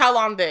 Well, tell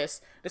on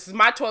this. This is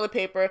my toilet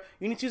paper.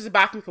 You need to use the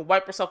bathroom. You can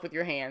wipe yourself with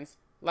your hands.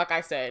 Like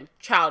I said,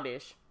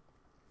 childish.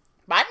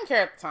 But I didn't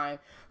care at the time.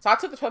 So I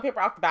took the toilet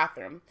paper out the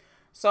bathroom.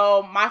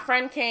 So my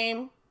friend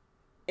came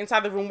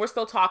inside the room. We're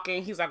still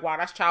talking. He's like, wow,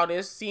 that's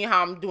childish. Seeing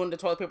how I'm doing the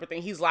toilet paper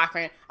thing. He's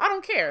laughing. I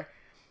don't care.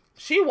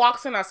 She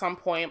walks in at some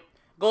point,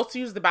 goes to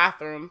use the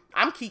bathroom.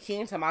 I'm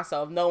kikiing to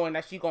myself, knowing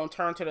that she's going to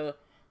turn to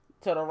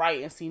the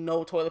right and see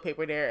no toilet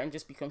paper there and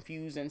just be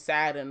confused and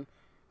sad and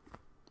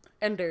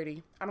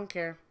dirty. I don't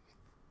care.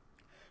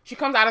 She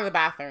comes out of the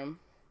bathroom.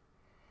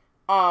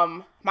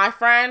 My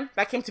friend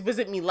that came to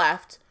visit me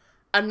left.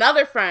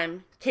 Another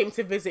friend came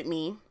to visit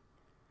me.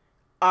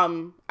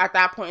 At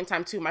that point in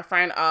time too, my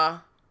friend,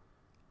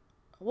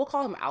 we'll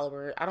call him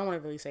Albert. I don't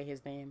want to really say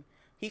his name.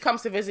 He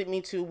comes to visit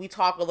me too. We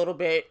talk a little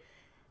bit.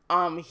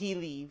 He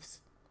leaves.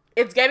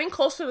 It's getting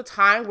close to the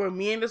time where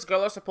me and this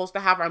girl are supposed to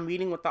have our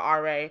meeting with the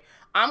RA.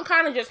 I'm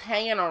kind of just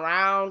hanging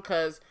around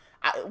because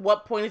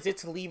what point is it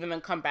to leave and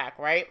then come back,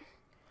 right?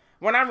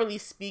 We're not really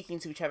speaking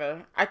to each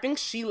other. I think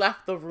she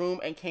left the room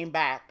and came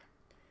back.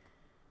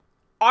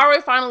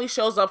 RA finally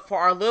shows up for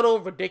our little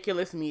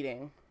ridiculous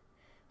meeting.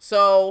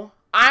 So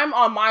I'm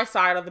on my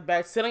side of the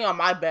bed, sitting on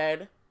my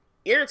bed,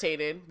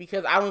 irritated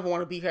because I don't even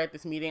want to be here at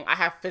this meeting. I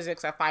have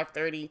physics at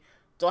 5:30.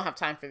 Don't have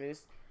time for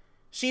this.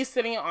 She's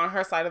sitting on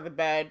her side of the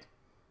bed,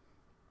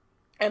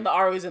 and the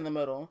RA's in the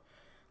middle.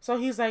 So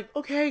he's like,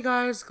 okay,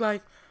 guys,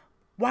 like,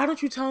 why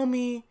don't you tell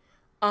me,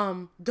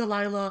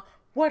 Delilah,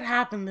 what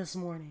happened this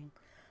morning?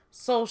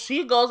 So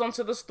she goes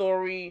onto the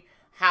story,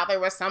 how there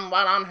was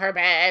someone on her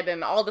bed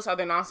and all this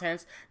other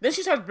nonsense. Then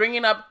she starts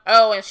bringing up,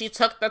 oh, and she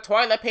took the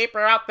toilet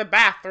paper out the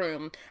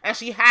bathroom, and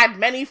she had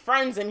many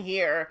friends in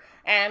here,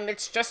 and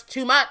it's just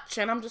too much.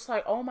 And I'm just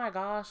like, oh my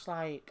gosh,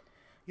 like,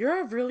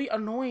 you're really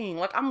annoying.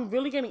 Like, I'm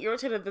really getting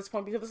irritated at this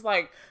point because it's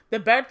like, the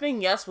bed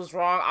thing, yes, was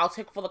wrong. I'll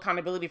take full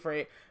accountability for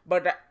it.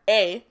 But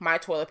A, my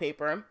toilet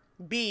paper.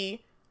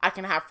 B, I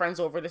can have friends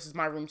over. This is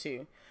my room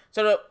too.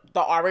 So the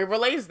RA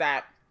relays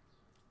that.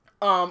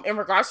 In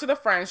regards to the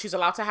friends, she's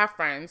allowed to have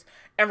friends.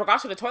 In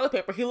regards to the toilet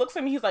paper, he looks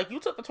at me, he's like, you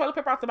took the toilet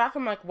paper out the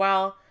bathroom?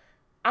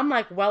 I'm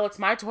like, well, it's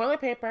my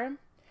toilet paper.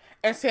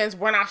 And since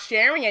we're not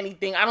sharing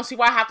anything, I don't see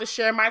why I have to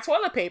share my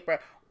toilet paper.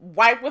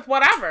 Wipe with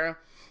whatever.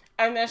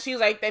 And then she's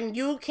like, then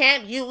you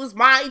can't use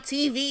my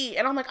TV.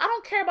 And I'm like, I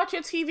don't care about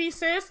your TV,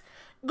 sis.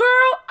 Girl,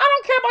 I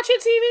don't care about your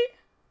TV.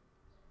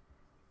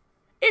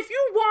 If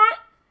you want...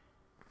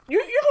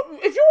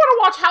 if you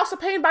want to watch House of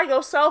Pain by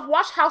yourself,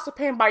 watch House of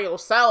Pain by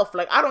yourself.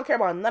 Like, I don't care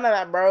about none of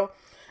that, bro.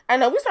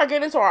 And then we start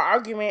getting into our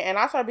argument, and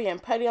I start being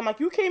petty. I'm like,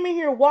 you came in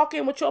here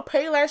walking with your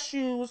Payless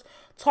shoes,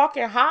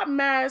 talking hot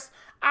mess.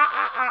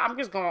 I'm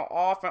just going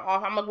off and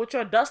off. I'm like, with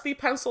your dusty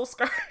pencil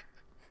skirt.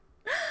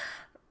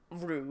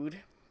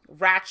 Rude.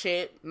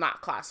 Ratchet. Not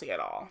classy at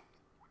all.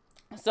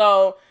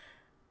 So,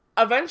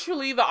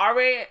 eventually, the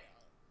RA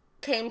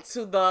came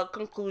to the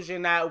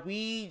conclusion that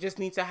we just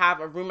need to have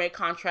a roommate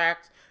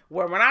contract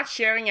where we're not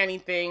sharing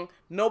anything.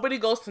 Nobody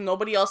goes to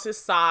nobody else's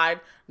side.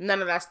 None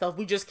of that stuff.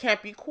 We just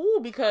can't be cool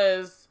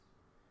because,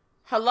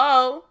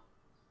 hello,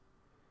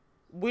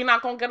 we're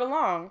not going to get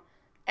along.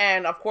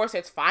 And, of course,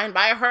 it's fine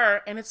by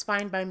her, and it's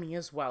fine by me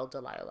as well,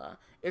 Delilah.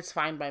 It's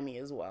fine by me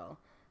as well.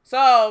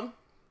 So,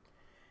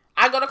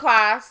 I go to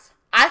class.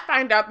 I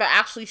find out that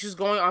actually she's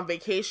going on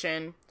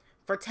vacation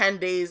for 10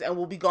 days and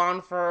will be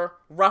gone for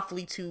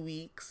roughly 2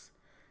 weeks.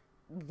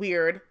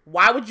 Weird.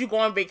 Why would you go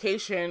on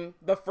vacation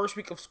the first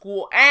week of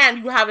school and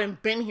you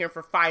haven't been here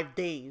for 5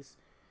 days?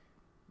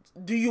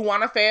 Do you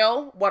want to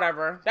fail?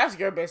 Whatever. That's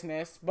your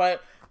business.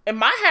 But in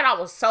my head, I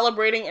was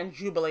celebrating and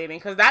jubilating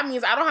because that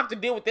means I don't have to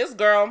deal with this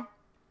girl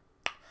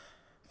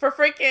for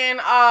freaking,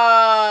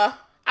 I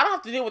don't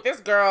have to deal with this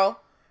girl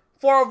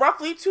for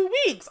roughly 2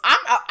 weeks.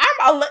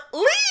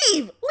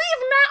 Leave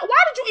now.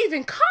 Why did you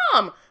even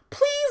come?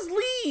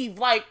 Please leave.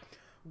 Like,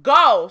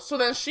 go. So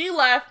then she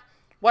left.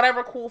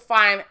 Whatever, cool,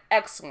 fine,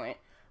 excellent.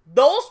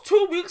 Those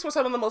 2 weeks were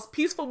some of the most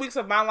peaceful weeks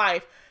of my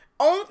life.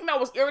 Only thing that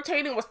was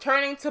irritating was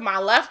turning to my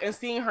left and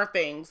seeing her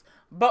things.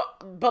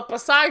 But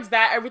besides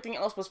that, everything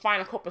else was fine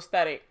and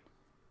copacetic.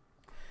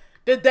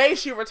 The day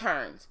she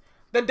returns,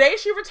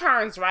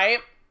 right?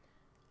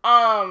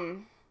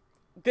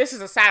 This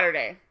is a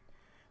Saturday.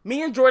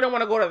 Me and Jordan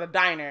want to go to the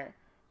diner.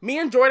 Me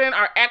and Jordan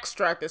are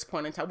extra at this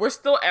point in time. We're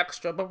still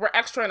extra, but we're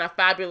extra in a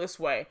fabulous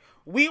way.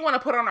 We want to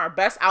put on our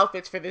best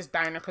outfits for this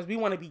diner because we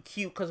want to be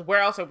cute because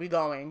where else are we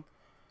going?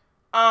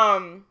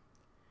 I'm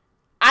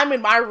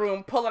in my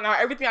room pulling out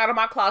everything out of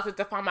my closet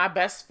to find my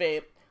best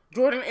fit.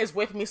 Jordan is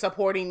with me,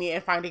 supporting me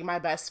and finding my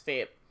best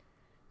fit,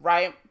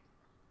 right?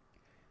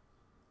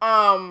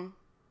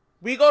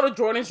 We go to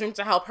Jordan's room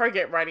to help her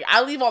get ready.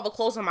 I leave all the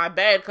clothes on my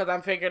bed because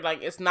I'm figured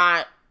like it's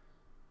not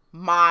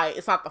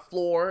the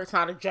floor. It's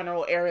not a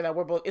general area that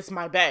we're both, it's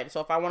my bed. So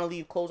if I want to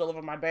leave clothes all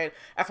over my bed,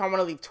 if I want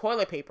to leave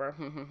toilet paper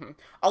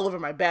all over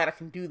my bed, I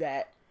can do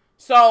that.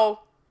 So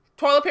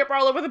toilet paper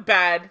all over the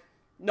bed.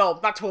 No,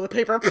 not toilet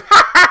paper.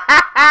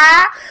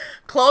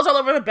 Clothes all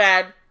over the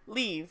bed.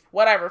 Leave.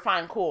 Whatever.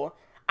 Fine. Cool.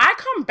 I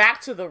come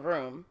back to the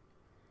room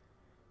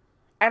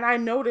and I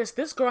notice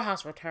this girl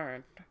has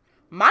returned.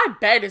 My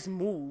bed is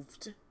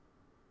moved.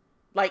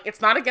 Like,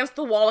 it's not against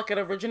the wall like it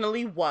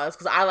originally was,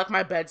 because I like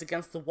my beds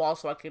against the wall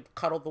so I could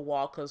cuddle the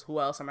wall, because who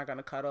else am I going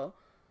to cuddle?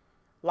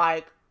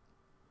 Like,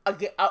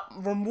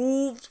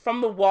 removed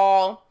from the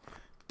wall.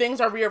 Things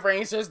are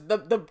rearranged. There's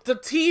the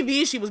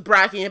TV she was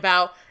bragging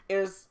about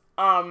is,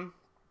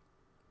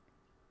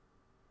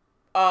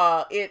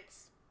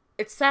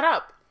 it's set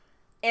up.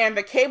 And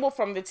the cable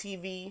from the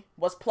TV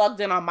was plugged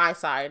in on my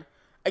side.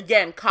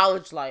 Again,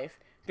 college life.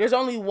 There's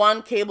only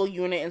one cable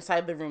unit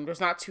inside the room.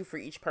 There's not two for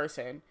each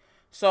person.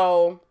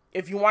 So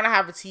if you want to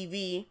have a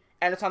TV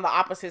and it's on the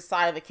opposite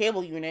side of the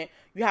cable unit,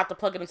 you have to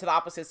plug it into the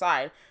opposite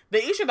side.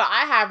 The issue that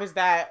I have is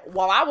that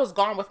while I was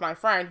gone with my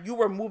friend, you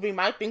were moving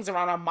my things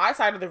around on my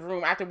side of the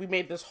room after we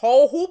made this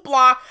whole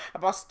hoopla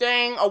about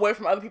staying away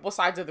from other people's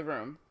sides of the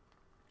room.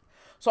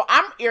 So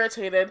I'm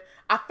irritated.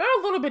 I feel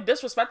a little bit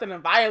disrespected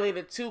and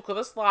violated too,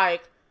 because it's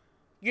like,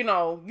 you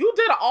know, you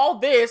did all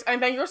this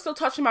and then you're still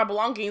touching my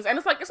belongings. And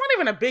it's like, it's not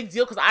even a big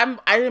deal because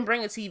I didn't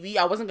bring a TV.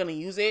 I wasn't going to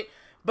use it.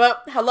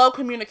 But hello,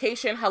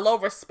 communication. Hello,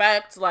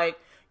 respect. Like,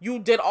 you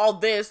did all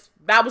this.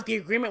 That was the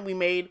agreement we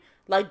made.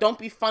 Like, don't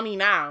be funny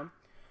now.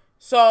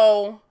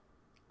 So,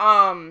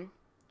 her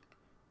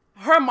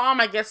mom,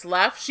 I guess,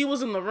 left. She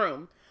was in the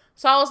room.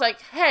 So I was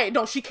like, hey,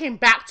 no, she came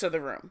back to the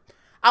room.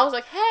 I was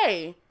like,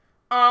 hey,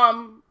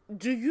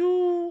 did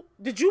you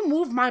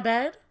move my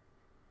bed?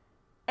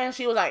 And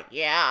she was like,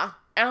 yeah.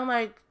 And I'm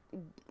like,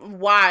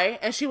 why?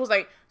 And she was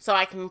like, so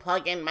I can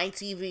plug in my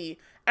TV.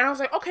 And I was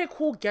like, okay,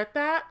 cool, get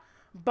that.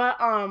 But,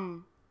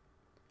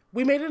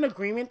 we made an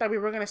agreement that we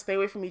were going to stay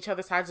away from each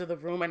other's sides of the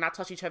room and not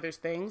touch each other's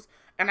things.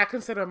 And I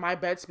consider my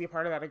bed to be a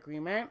part of that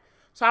agreement.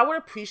 So I would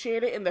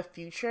appreciate it in the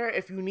future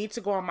if you need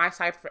to go on my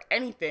side for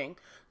anything,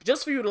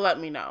 just for you to let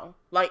me know.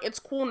 Like, it's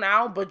cool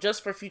now, but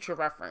just for future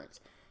reference.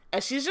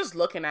 And she's just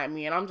looking at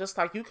me, and I'm just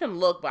like, you can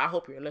look, but I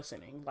hope you're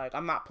listening. Like,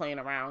 I'm not playing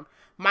around.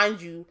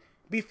 Mind you,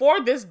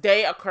 before this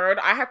day occurred,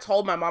 I had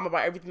told my mom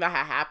about everything that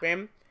had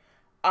happened.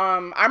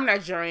 I'm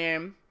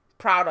Nigerian,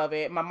 proud of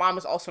it. My mom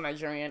is also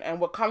Nigerian, and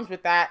what comes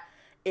with that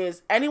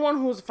is anyone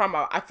who's from,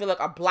 I feel like,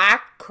 a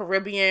Black,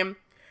 Caribbean,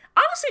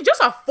 honestly,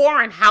 just a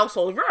foreign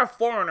household. If you're a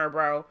foreigner,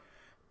 bro,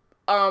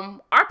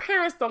 our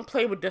parents don't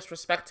play with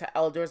disrespect to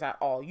elders at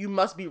all. You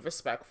must be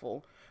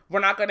respectful.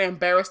 We're not going to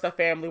embarrass the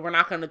family. We're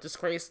not going to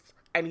disgrace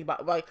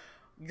anybody. Like,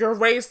 you're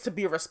raised to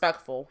be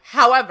respectful.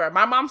 However,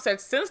 my mom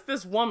said, since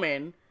this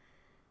woman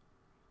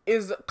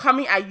is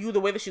coming at you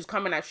the way that she's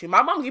coming at you,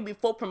 my mom gave me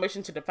full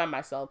permission to defend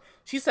myself.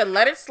 She said,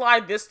 let it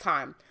slide this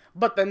time.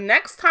 But the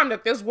next time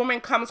that this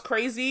woman comes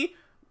crazy,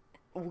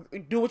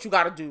 do what you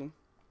got to do.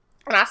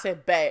 And I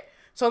said, bet.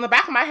 So in the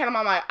back of my head,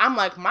 I'm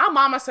like, my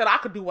mama said I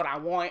could do what I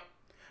want.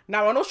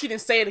 Now, I know she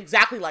didn't say it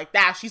exactly like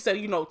that. She said,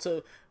 you know,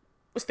 to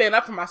stand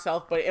up for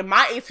myself. But in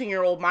my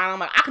 18-year-old mind, I'm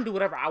like, I can do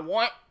whatever I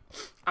want.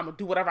 I'm going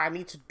to do whatever I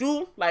need to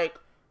do. Like,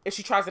 if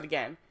she tries it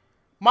again.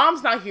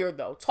 Mom's not here,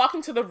 though.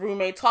 Talking to the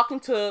roommate,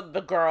 talking to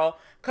the girl.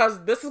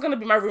 Because this is going to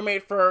be my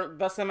roommate for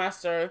the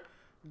semester.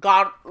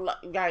 God,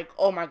 like,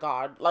 oh my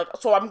God. Like,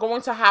 so I'm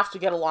going to have to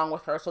get along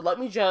with her. So let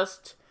me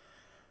just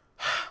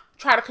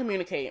try to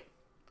communicate.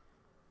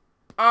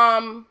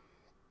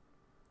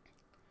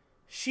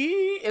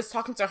 She is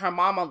talking to her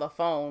mom on the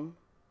phone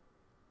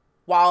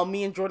while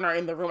me and Jordan are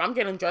in the room. I'm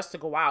getting dressed to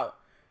go out.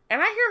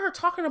 And I hear her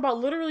talking about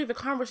literally the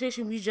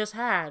conversation we just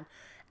had.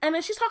 And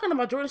then she's talking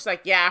about Jordan. She's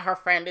like, yeah, her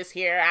friend is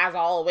here as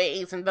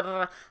always. And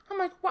da-da-da. I'm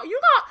like, what? You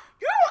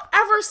don't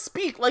ever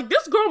speak. Like,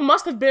 this girl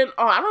must have been,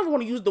 I don't even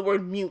want to use the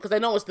word mute because I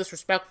know it's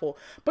disrespectful.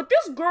 But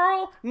this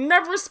girl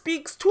never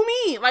speaks to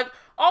me. Like,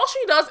 all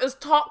she does is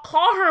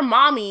call her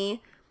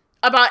mommy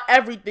about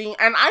everything.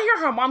 And I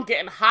hear her mom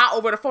getting hot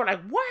over the phone.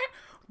 Like, what?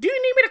 Do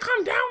you need me to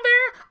come down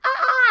there?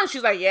 And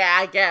she's like, yeah,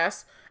 I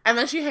guess. And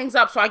then she hangs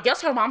up. So I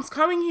guess her mom's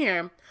coming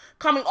here.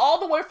 Coming all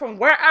the way from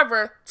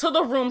wherever to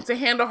the room to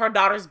handle her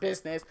daughter's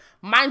business.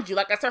 Mind you,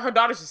 like I said, her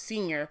daughter's a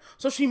senior.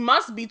 So she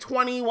must be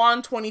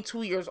 21,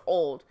 22 years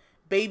old.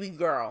 Baby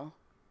girl.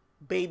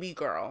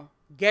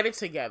 Get it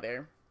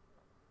together.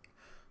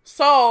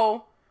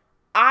 So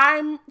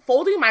I'm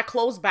folding my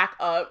clothes back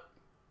up.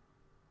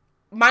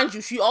 Mind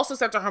you, she also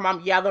said to her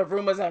mom, yeah, the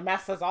room is a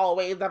mess as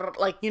always.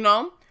 Like, you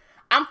know,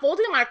 I'm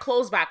folding my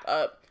clothes back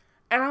up.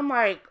 And I'm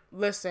like,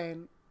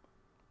 listen,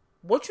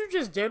 what you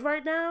just did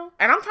right now,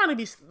 and I'm trying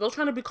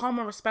to be calm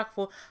and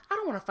respectful. I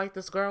don't want to fight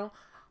this girl.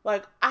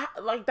 Like,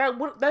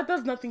 that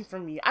does nothing for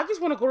me. I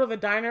just want to go to the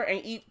diner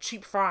and eat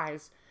cheap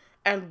fries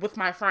and with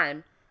my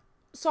friend.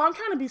 So I'm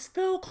trying to be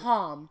still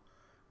calm.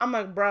 I'm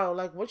like, bro,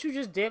 like, what you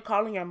just did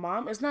calling your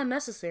mom is not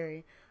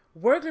necessary.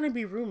 We're going to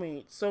be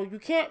roommates. So you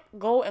can't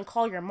go and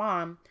call your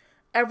mom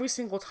every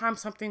single time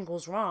something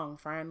goes wrong,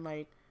 friend.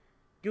 Like,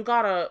 you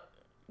gotta,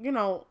 you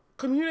know,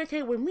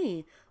 communicate with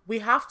me. We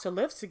have to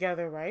live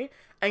together, right?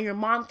 And your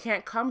mom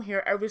can't come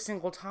here every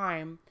single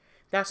time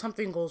that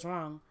something goes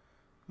wrong.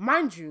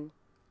 Mind you,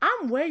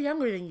 I'm way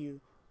younger than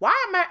you. Why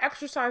am I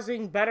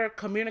exercising better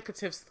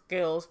communicative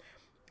skills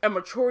and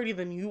maturity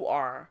than you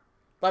are?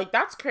 Like,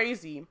 that's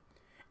crazy.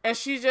 And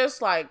she's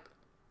just like,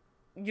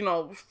 you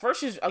know,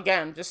 first she's,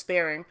 again, just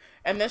staring.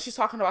 And then she's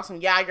talking about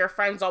yeah, your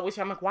friend's always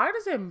here. I'm like, why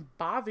does it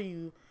bother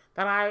you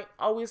that I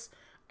always,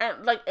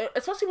 and like,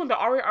 especially when the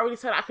already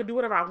said I could do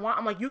whatever I want.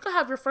 I'm like, you can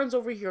have your friends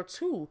over here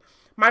too.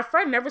 My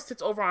friend never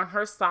sits over on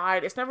her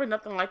side. It's never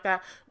nothing like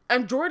that.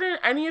 And Jordan,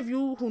 any of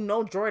you who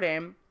know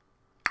Jordan,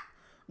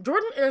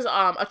 Jordan is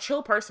a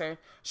chill person.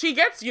 She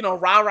gets,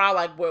 rah rah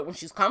like when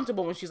she's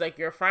comfortable, when she's like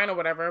your friend or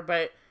whatever,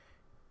 but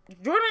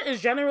Jordan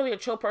is generally a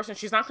chill person.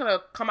 She's not gonna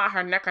come out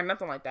her neck or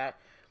nothing like that.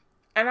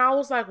 And I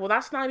was like, well,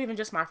 that's not even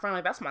just my friend.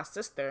 Like, that's my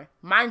sister.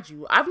 Mind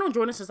you, I've known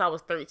Jordan since I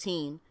was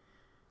 13.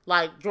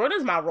 Like,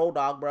 Jordan's my road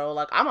dog, bro.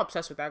 Like, I'm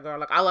obsessed with that girl.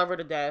 Like, I love her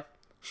to death.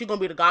 She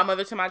gonna be the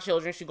godmother to my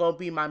children. She gonna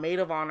be my maid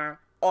of honor.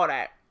 All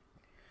that.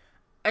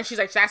 And she's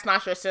like, that's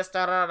not your sister.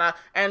 Da, da, da.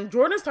 And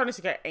Jordan's starting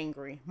to get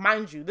angry.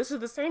 Mind you, this is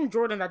the same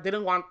Jordan that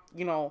didn't want,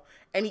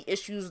 any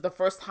issues the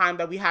first time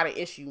that we had an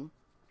issue.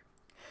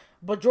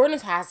 But Jordan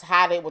has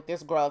had it with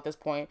this girl at this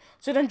point.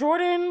 So then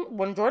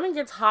when Jordan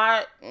gets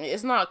hot,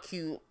 it's not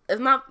cute. It's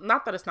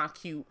not that it's not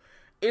cute.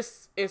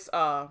 It's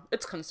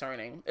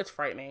concerning. It's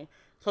frightening.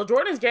 So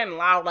Jordan's getting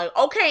loud, like,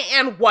 okay,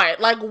 and what?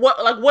 Like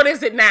what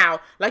is it now?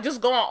 Like,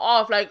 just going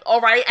off, like, all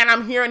right, and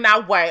I'm here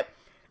now, what?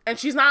 And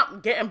she's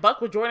not getting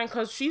buck with Jordan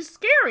because she's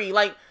scary.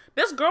 Like,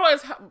 this girl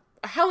is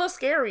hella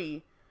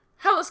scary.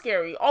 Hella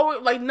scary.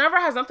 Always, like, never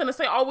has nothing to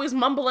say. Always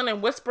mumbling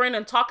and whispering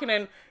and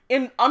talking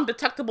in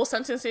undetectable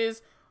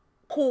sentences.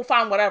 Cool,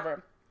 fine,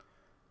 whatever.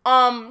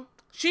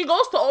 She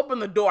goes to open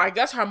the door. I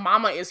guess her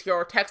mama is here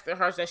or texted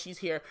her that she's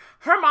here.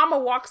 Her mama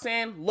walks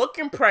in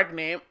looking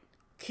pregnant.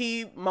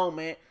 Key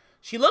moment.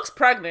 She looks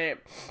pregnant.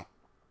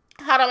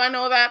 How do I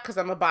know that? Because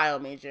I'm a bio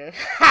major.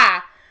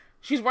 Ha!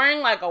 She's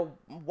wearing like a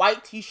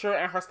white t-shirt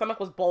and her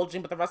stomach was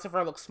bulging, but the rest of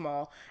her looks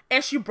small.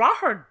 And she brought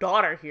her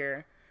daughter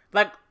here.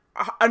 Like,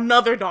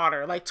 another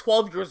daughter, like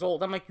 12 years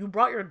old. I'm like, you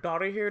brought your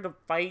daughter here to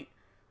fight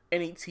an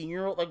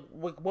 18-year-old? Like,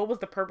 what was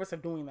the purpose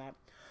of doing that?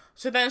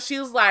 So then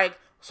she's like,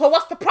 so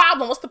what's the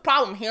problem? What's the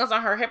problem? Hands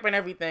on her hip and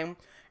everything.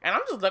 And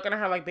I'm just looking at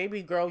her like,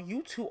 baby girl,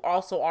 you two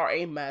also are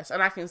a mess.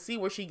 And I can see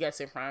where she gets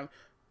it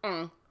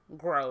from.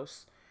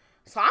 Gross.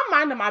 So I'm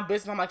minding my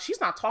business. I'm like, she's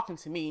not talking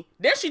to me.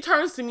 Then she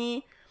turns to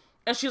me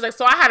and she's like,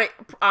 so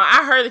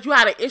I heard that you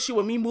had an issue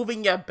with me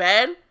moving your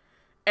bed.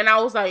 And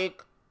I was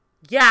like,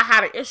 yeah, I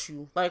had an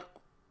issue. Like,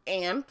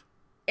 and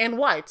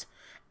what?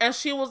 And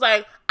she was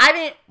like, I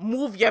didn't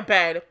move your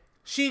bed.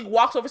 She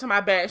walks over to my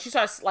bed and she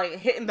starts like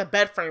hitting the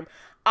bed frame.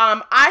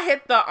 I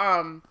hit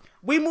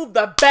we moved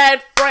the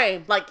bed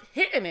frame, like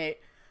hitting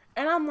it.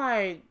 And I'm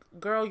like,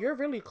 girl, you're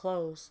really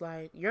close.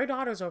 Like, your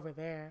daughter's over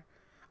there.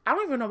 I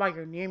don't even know why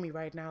you're near me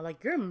right now.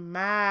 Like, you're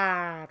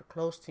mad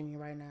close to me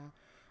right now.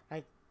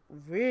 Like,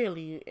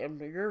 really,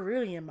 you're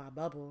really in my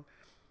bubble.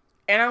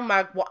 And I'm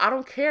like, well, I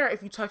don't care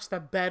if you touch the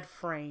bed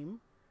frame.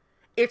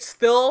 It's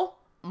still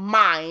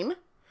mine.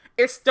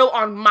 It's still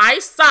on my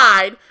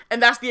side.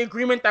 And that's the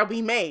agreement that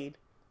we made.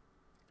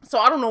 So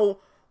I don't know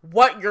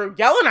what you're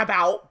yelling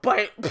about,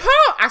 but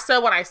I said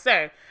what I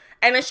said.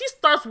 And then she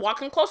starts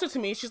walking closer to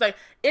me. She's like,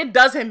 it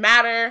doesn't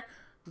matter.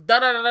 Da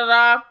da da da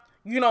da.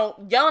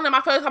 Yelling in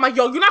my face. I'm like,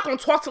 yo, you're not going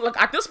to talk to,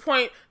 like, at this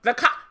point, the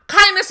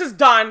kindness is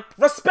done.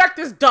 Respect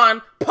is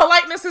done.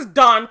 Politeness is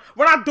done.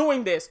 We're not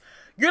doing this.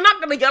 You're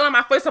not going to yell in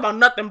my face about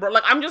nothing, bro.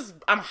 Like, I'm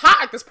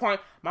hot at this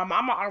point. My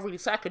mama already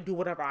said I could do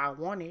whatever I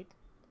wanted.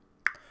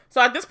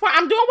 So at this point,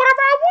 I'm doing whatever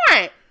I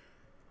want.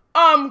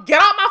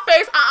 Get out my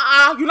face.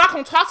 You're not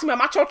going to talk to me. I'm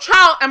not your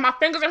child. And my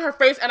finger's in her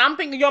face. And I'm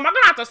thinking, yo, am I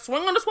going to have to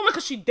swing on this woman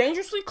because she's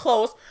dangerously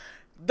close?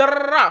 Da da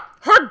da da.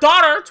 Her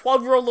daughter,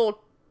 12-year-old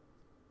little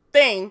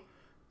thing,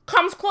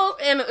 comes close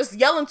and is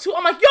yelling too.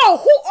 I'm like, yo,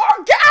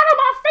 get out of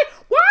my face.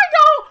 Why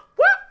y'all,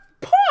 what?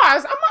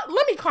 Pause.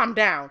 Let me calm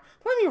down.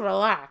 Let me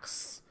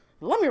relax.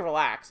 Why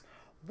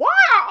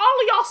are all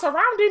of y'all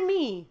surrounding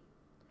me?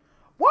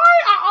 Why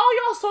are all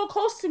y'all so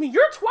close to me?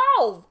 You're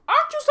 12.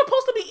 Aren't you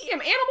supposed to be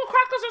eating animal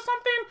crackers or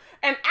something?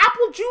 And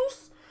apple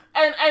juice?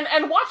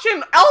 And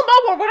watching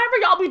Elmo or whatever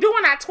y'all be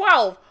doing at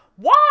 12?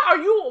 Why are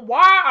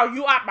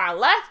you at my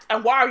left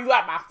and why are you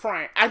at my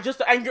front?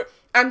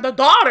 And the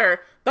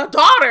daughter,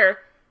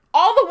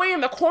 all the way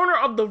in the corner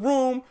of the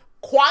room,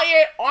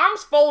 quiet,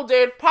 arms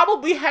folded,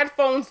 probably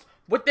headphones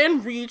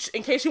within reach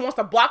in case she wants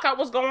to block out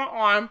what's going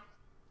on,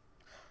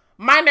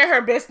 minding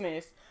her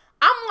business.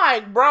 I'm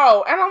like,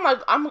 bro, and I'm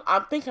like,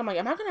 I'm thinking, like,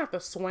 am I gonna have to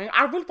swing?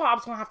 I really thought I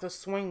was gonna have to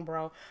swing,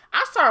 bro.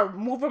 I started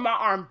moving my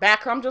arm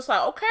back. I'm just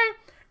like, okay,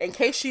 in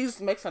case she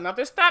makes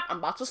another step, I'm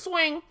about to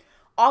swing.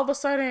 All of a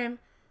sudden,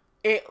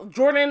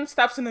 Jordan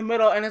steps in the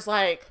middle and it's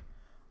like,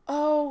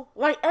 oh,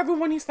 like,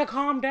 everyone needs to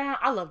calm down.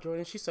 I love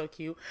Jordan. She's so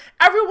cute.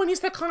 Everyone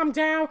needs to calm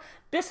down.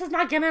 This is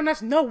not getting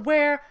us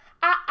nowhere.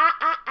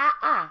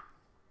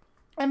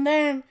 And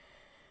then,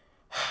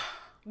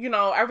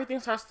 everything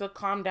starts to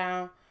calm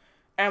down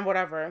and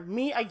whatever.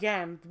 Me,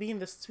 again, being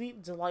the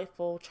sweet,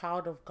 delightful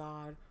child of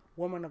God,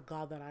 woman of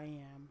God that I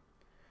am.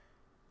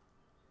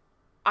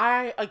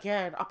 I,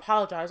 again,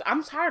 apologize.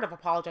 I'm tired of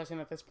apologizing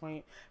at this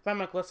point. But I'm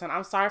like, listen,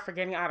 I'm sorry for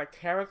getting out of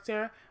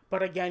character.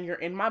 But again, you're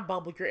in my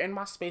bubble. You're in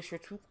my space. You're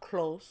too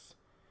close.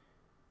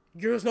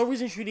 There's no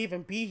reason you'd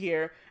even be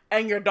here.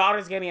 And your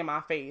daughter's getting in my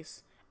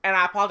face. And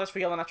I apologize for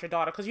yelling at your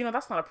daughter. Because,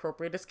 that's not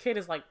appropriate. This kid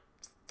is like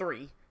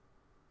 3.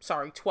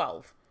 Sorry,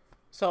 12.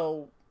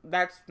 So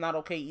that's not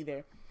okay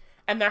either.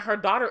 And then her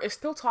daughter is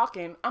still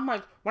talking. I'm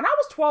like, when I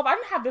was 12, I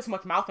didn't have this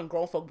much mouth in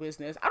grown folk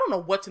business. I don't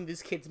know what's in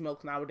these kids'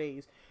 milk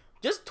nowadays.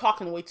 Just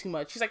talking way too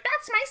much. She's like,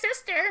 that's my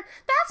sister.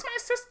 That's my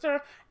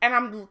sister. And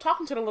I'm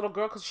talking to the little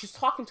girl because she's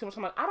talking too much.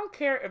 I'm like, I don't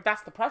care if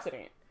that's the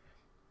president.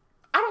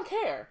 I don't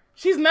care.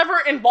 She's never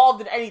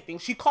involved in anything.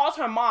 She calls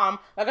her mom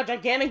like a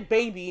gigantic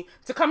baby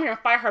to come here and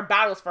fight her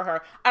battles for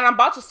her. And I'm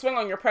about to swing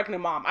on your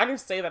pregnant mom. I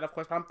didn't say that, of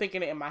course, but I'm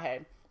thinking it in my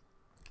head.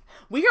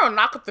 We hear a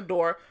knock at the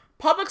door.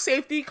 Public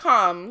safety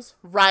comes,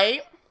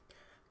 right?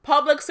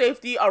 Public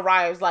safety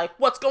arrives like,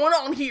 what's going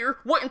on here?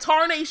 What in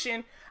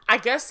tarnation? I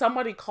guess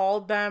somebody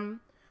called them.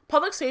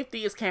 Public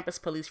safety is campus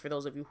police, for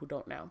those of you who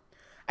don't know.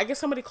 I guess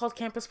somebody called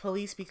campus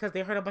police because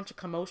they heard a bunch of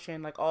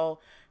commotion. Like, oh,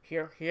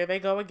 here they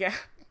go again.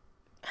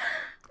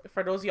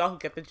 For those of y'all who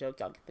get the joke,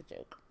 y'all get the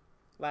joke.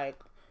 Like,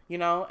 you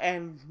know,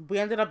 and we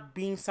ended up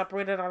being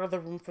separated out of the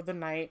room for the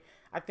night.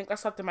 I think I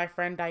slept in my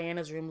friend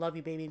Diana's room. Love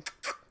you, baby.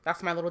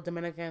 That's my little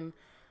Dominican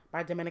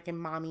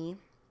mommy.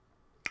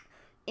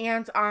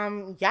 And,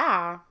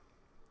 yeah,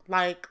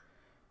 like,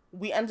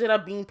 we ended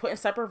up being put in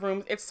separate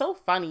rooms. It's so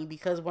funny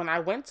because when I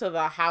went to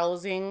the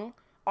housing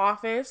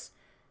office,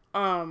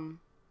 the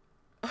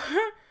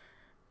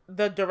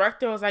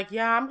director was like,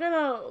 yeah, I'm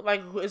gonna,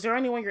 like, is there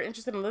anyone you're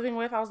interested in living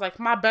with? I was like,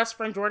 my best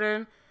friend,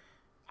 Jordan.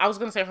 I was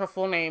gonna say her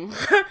full name.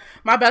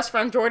 My best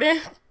friend, Jordan.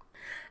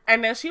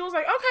 And then she was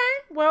like,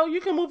 okay, well,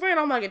 you can move in.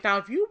 I'm like, now,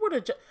 if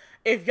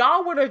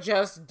y'all would have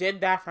just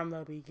did that from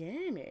the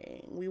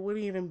beginning, we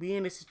wouldn't even be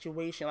in this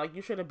situation. Like,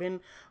 you should have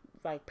been,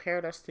 like,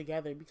 paired us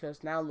together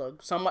because now,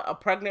 look, a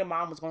pregnant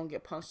mom was going to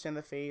get punched in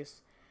the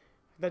face.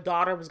 The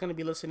daughter was going to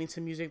be listening to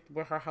music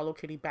with her Hello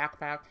Kitty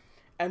backpack.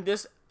 And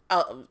this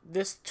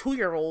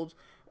 2-year-old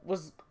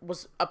was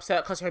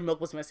upset because her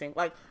milk was missing.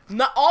 Like,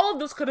 not all of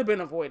this could have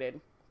been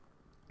avoided.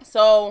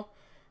 So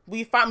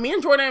me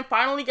and Jordan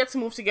finally get to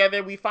move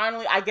together.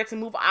 I get to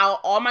move out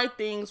all my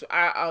things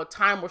at a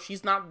time where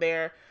she's not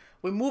there.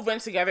 We move in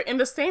together in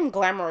the same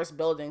glamorous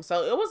building.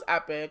 So it was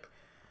epic.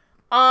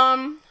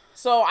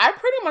 So I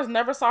pretty much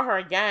never saw her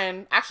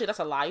again. Actually, that's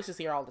a lie. I used to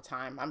see her all the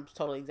time. I'm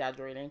totally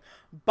exaggerating.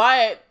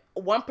 But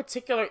one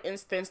particular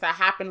instance that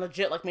happened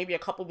legit, like maybe a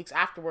couple weeks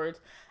afterwards,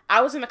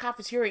 I was in the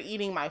cafeteria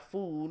eating my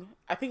food.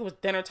 I think it was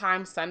dinner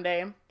time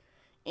Sunday.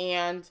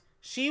 And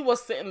she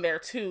was sitting there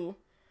too.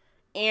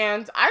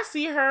 And I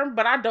see her,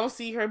 but I don't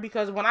see her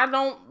because when I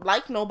don't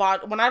like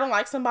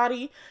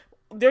somebody,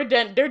 they're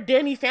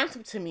Danny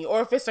Phantom to me.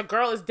 Or if it's a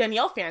girl, it's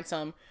Danielle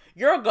Phantom.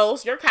 You're a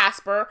ghost. You're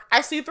Casper. I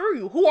see through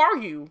you. Who are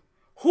you?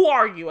 Who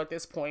are you at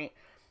this point?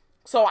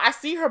 So I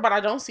see her, but I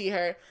don't see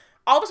her.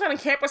 All of a sudden,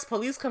 campus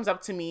police comes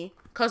up to me.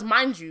 Because,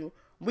 mind you,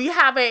 we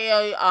have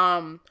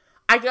I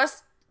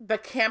guess the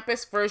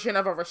campus version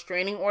of a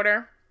restraining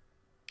order.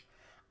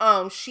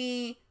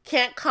 She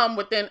can't come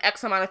within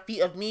X amount of feet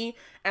of me,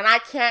 and I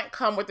can't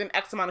come within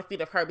X amount of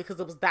feet of her because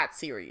it was that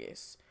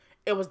serious.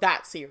 It was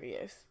that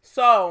serious.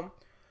 So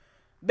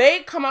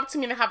they come up to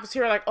me in the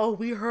cafeteria like, oh,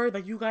 we heard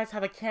that you guys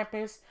have a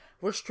campus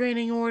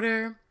restraining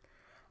order.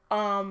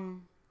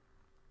 And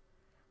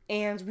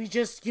we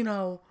just, you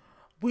know,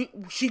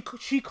 she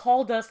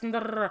called us and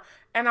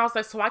and I was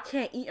like, so I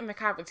can't eat in the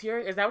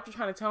cafeteria? Is that what you're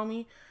trying to tell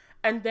me?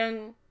 And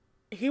then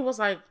he was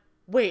like,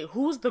 wait,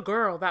 who's the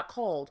girl that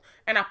called?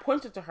 And I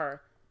pointed to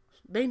her.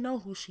 They know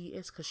who she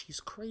is because she's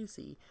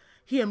crazy.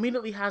 He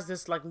immediately has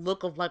this like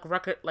look of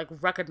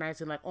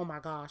recognizing like, oh my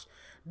gosh.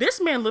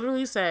 This man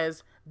literally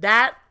says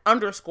that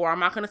underscore, I'm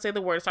not going to say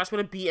the word, it starts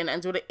with a B and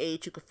ends with an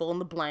H. You can fill in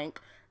the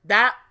blank.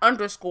 That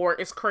underscore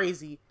is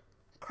crazy.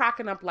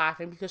 Cracking up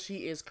laughing because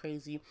she is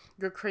crazy.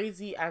 You're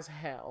crazy as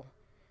hell.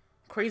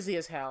 Crazy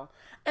as hell.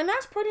 And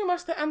that's pretty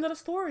much the end of the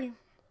story.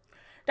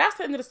 That's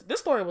the end of this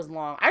story was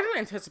long. I didn't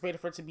anticipate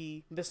it for it to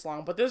be this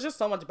long, but there's just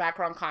so much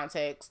background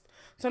context.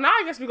 So now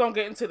I guess we're going to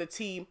get into the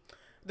tea.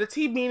 The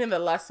tea being in the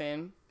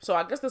lesson. So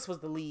I guess this was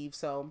the leave.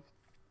 So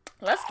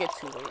let's get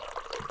to it.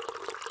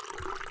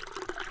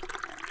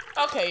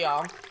 Okay,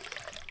 y'all.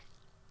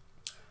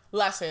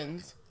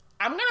 Lessons.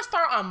 I'm going to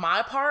start on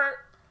my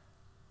part.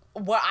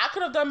 What I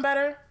could have done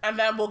better. And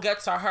then we'll get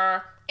to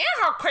her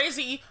and her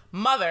crazy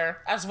mother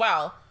as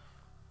well.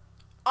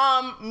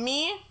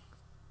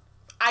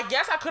 I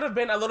guess I could have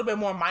been a little bit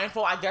more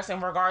mindful, I guess,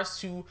 in regards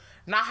to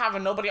not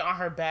having nobody on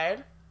her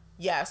bed.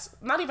 Yes,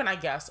 not even I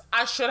guess.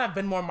 I should have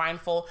been more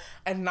mindful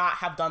and not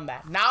have done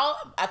that. Now,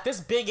 at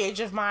this big age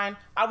of mine,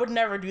 I would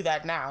never do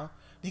that now.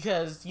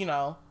 Because, you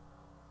know,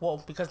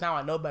 well, because now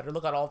I know better.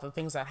 Look at all the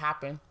things that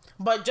happen.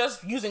 But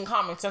just using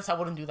common sense, I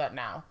wouldn't do that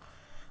now.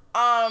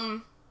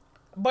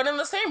 But in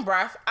the same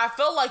breath, I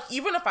feel like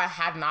even if I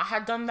had not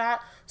had done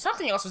that,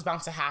 something else was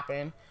bound to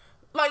happen.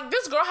 Like,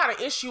 this girl had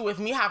an issue with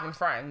me having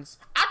friends.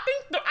 I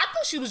think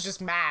she was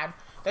just mad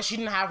that she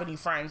didn't have any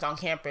friends on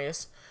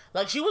campus.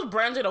 Like, she was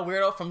branded a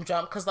weirdo from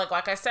jump. Because,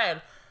 like I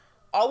said,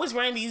 always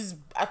wearing these,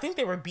 I think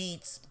they were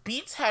Beats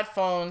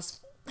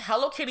headphones,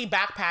 Hello Kitty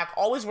backpack,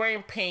 always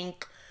wearing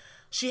pink.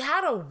 She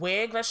had a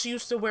wig that she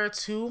used to wear,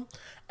 too.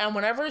 And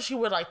whenever she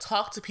would, like,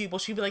 talk to people,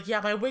 she'd be like,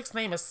 yeah, my wig's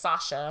name is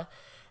Sasha.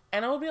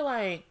 And I would be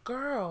like,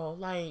 girl,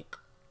 like,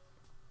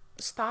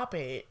 stop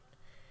it.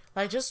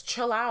 Like, just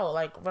chill out.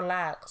 Like,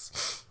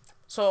 relax.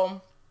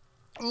 So,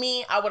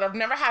 me, I would have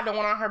never had no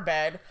one on her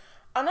bed.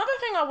 Another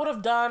thing I would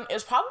have done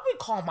is probably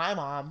call my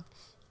mom.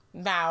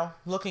 Now,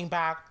 looking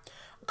back.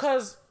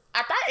 Because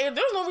at that age,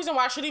 there's no reason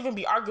why I should even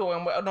be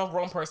arguing with no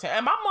grown person.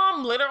 And my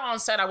mom later on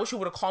said, I wish you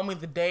would have called me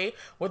the day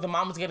where the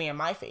mom was getting in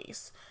my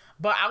face.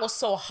 But I was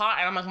so hot,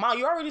 and I'm like, Mom,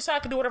 you already said I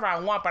could do whatever I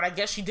want, but I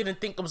guess she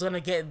didn't think it was going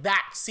to get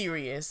that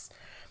serious.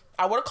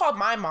 I would have called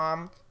my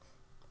mom,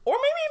 or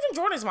maybe even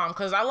Jordan's mom,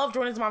 because I love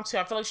Jordan's mom too.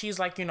 I feel like she's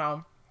like,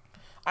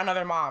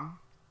 another mom.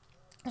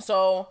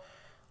 So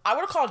I would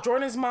have called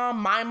Jordan's mom,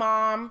 my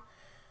mom,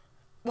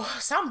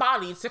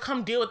 somebody to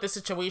come deal with this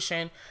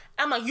situation.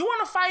 I'm like, you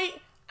want to fight?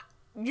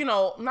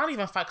 Not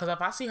even fight, because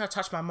if I see her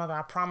touch my mother,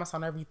 I promise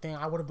on everything,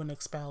 I would have been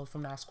expelled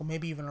from that school,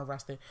 maybe even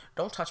arrested.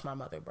 Don't touch my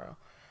mother, bro.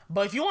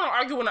 But if you want to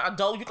argue with an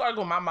adult, you can argue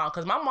with my mom,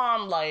 because my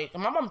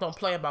mom don't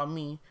play about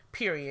me,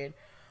 period.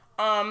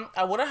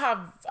 I would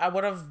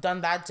have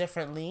done that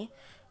differently.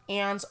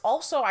 And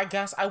also, I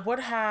guess I would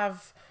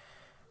have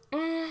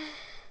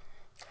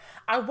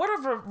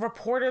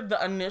reported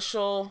the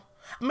initial,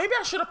 maybe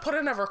I should have put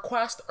in a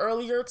request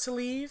earlier to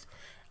leave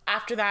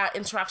after that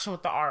interaction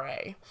with the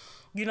RA.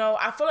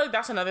 I feel like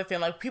that's another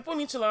thing. Like, people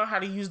need to learn how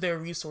to use their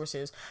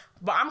resources.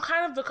 But I'm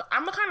the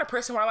kind of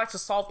person where I like to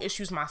solve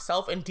issues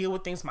myself and deal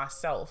with things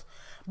myself.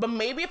 But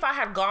maybe if I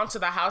had gone to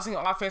the housing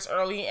office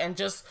early and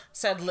just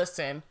said,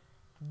 listen,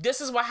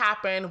 this is what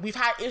happened. We've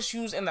had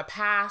issues in the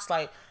past.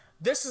 Like,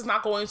 this is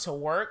not going to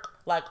work.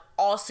 Like,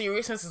 all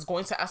seriousness is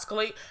going to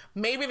escalate.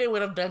 Maybe they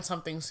would have done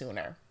something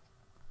sooner.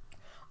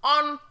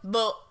 On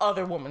the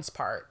other woman's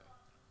part.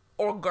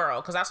 Or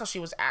girl, because that's how she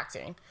was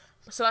acting.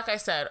 So like I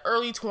said,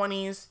 early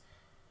 20s.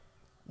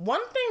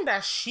 One thing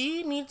that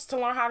she needs to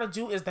learn how to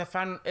do is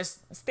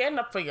stand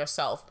up for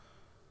yourself.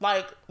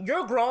 Like,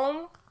 you're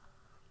grown.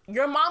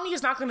 Your mommy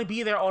is not going to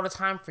be there all the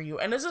time for you.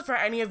 And this is for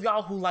any of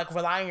y'all who, like,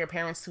 rely on your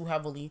parents too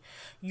heavily.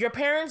 Your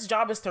parents'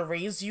 job is to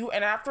raise you.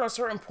 And after a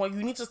certain point,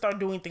 you need to start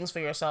doing things for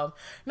yourself.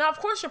 Now, of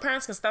course, your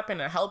parents can step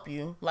in and help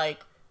you. Like,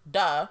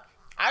 duh.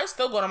 I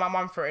still go to my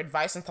mom for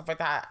advice and stuff like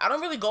that. I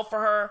don't really go to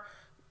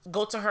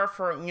her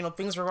for,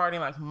 things regarding,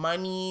 like,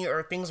 money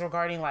or things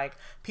regarding, like,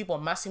 people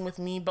messing with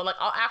me. But, like,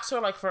 I'll ask her,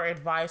 like, for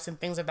advice and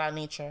things of that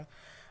nature.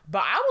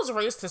 But I was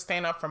raised to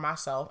stand up for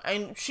myself.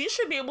 And she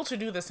should be able to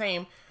do the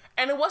same.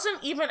 And it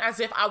wasn't even as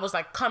if I was,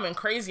 like, coming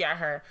crazy at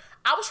her.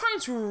 I was trying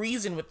to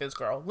reason with this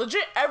girl.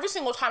 Legit, every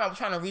single time I was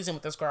trying to reason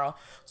with this girl.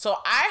 So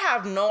I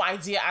have no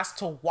idea as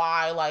to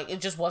why, like, it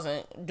just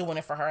wasn't doing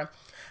it for her.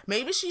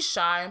 Maybe she's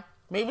shy.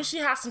 Maybe she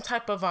has some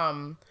type of,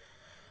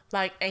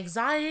 like,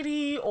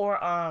 anxiety, or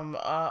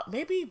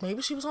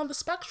maybe she was on the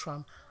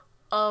spectrum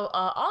of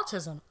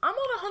autism. I'm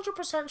not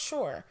 100%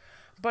 sure.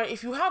 But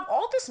if you have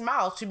all this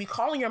mouth to be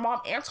calling your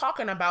mom and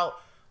talking about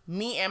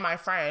me and my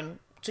friend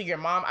to your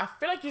mom, I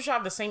feel like you should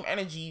have the same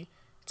energy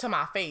to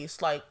my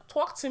face. Like,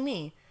 talk to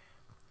me.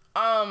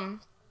 In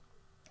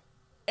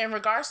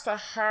regards to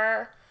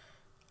her,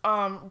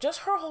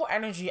 just her whole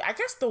energy, I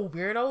guess the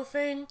weirdo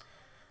thing,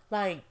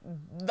 like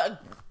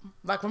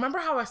remember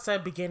how I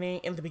said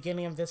in the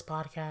beginning of this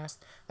podcast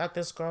that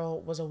this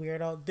girl was a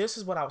weirdo? This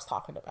is what I was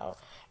talking about.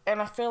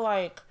 And I feel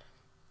like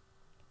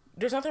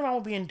there's nothing wrong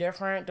with being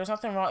different. There's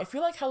nothing wrong. If you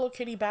like Hello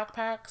Kitty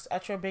backpacks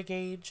at your big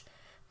age,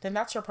 then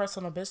that's your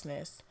personal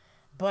business.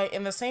 But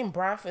in the same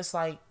breath, it's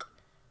like,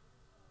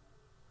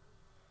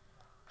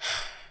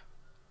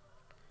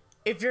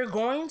 if you're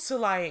going to,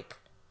 like,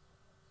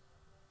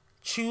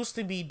 choose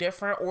to be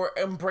different or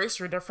embrace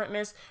your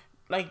differentness,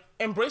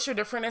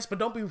 but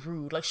don't be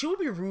rude. Like, she would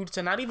be rude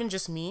to not even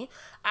just me.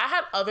 I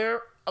had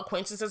other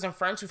acquaintances and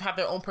friends who've had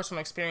their own personal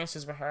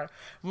experiences with her.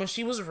 When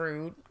she was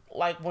rude,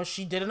 like, when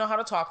she didn't know how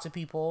to talk to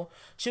people,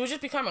 she was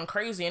just becoming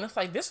crazy. And it's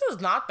like, this is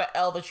not the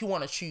L that you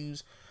want to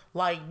choose.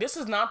 Like, this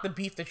is not the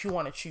beef that you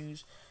want to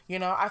choose.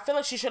 I feel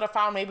like she should have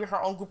found maybe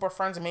her own group of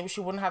friends, and maybe she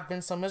wouldn't have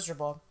been so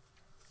miserable.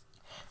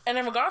 And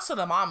in regards to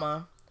the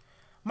mama,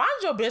 mind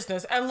your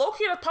business. And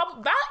low-key,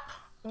 that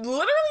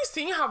literally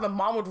seeing how the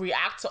mom would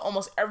react to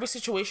almost every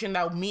situation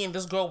that me and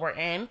this girl were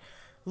in,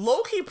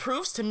 low-key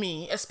proves to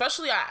me,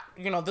 especially at,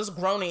 this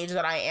grown age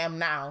that I am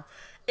now,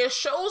 it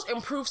shows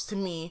and proves to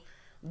me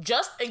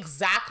just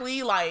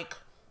exactly, like,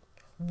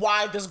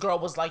 why this girl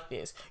was like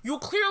this. You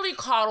clearly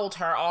coddled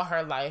her all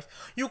her life.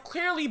 You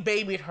clearly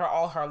babied her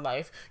all her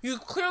life. You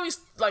clearly,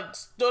 like,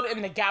 stood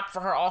in the gap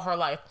for her all her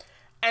life.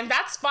 And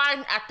that's fine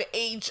at the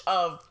age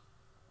of,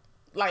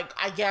 like,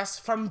 I guess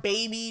from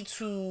baby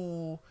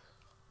to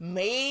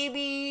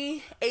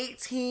maybe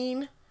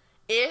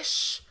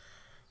 18-ish.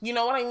 You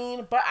know what I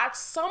mean? But at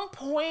some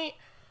point,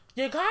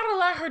 you gotta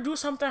let her do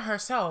something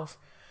herself.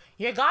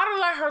 You gotta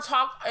let her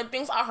talk and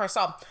things out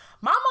herself.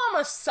 My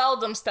mama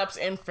seldom steps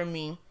in for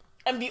me.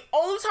 And the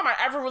only time I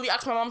ever really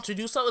ask my mom to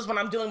do so is when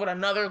I'm dealing with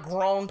another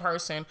grown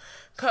person.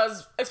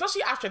 Because,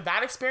 especially after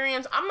that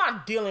experience, I'm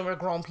not dealing with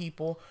grown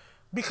people.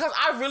 Because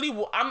I really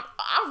will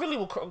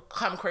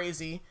come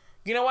crazy.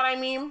 You know what I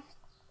mean?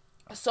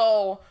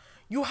 So,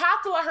 You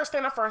have to let her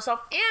stand up for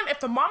herself. And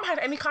if the mom had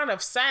any kind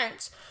of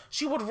sense,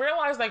 she would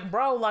realize, like,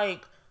 bro,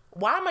 like,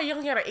 why am I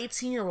yelling at an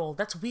 18-year-old?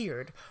 That's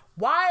weird.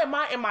 Why am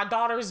I in my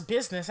daughter's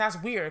business?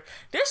 That's weird.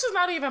 This is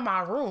not even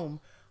my room.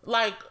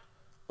 Like,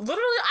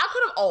 literally, I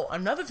could have,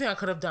 another thing I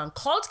could have done,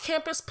 called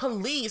campus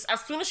police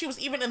as soon as she was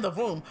even in the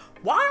room.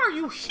 Why are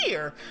you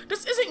here?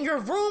 This isn't your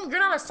room. You're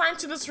not assigned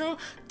to this room.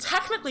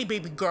 Technically,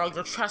 baby girl,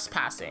 you're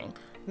trespassing.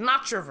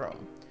 Not your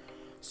room.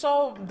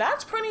 So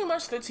that's pretty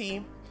much the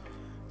tea.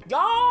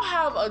 Y'all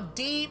have a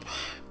deep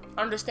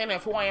understanding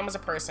of who I am as a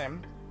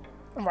person,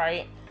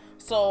 right?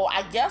 So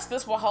I guess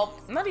this will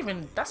help. Not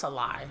even, that's a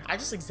lie. I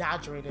just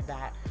exaggerated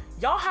that.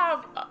 Y'all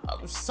have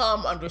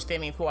some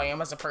understanding of who I am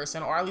as a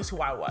person, or at least who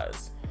I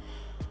was.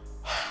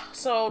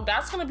 So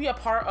that's going to be a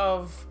part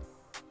of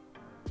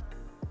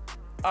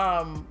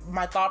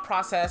my thought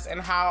process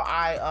and how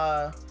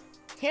I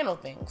handle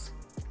things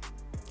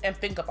and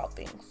think about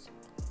things.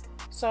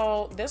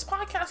 So this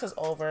podcast is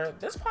over.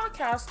 This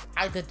podcast,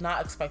 I did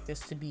not expect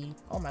this to be,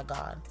 oh my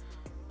God,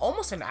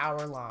 almost an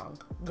hour long.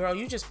 Girl,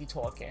 you just be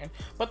talking.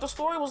 But the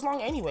story was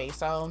long anyway,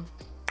 so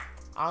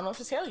I don't know what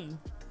to tell you.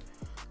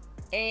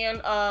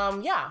 And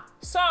yeah,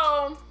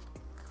 so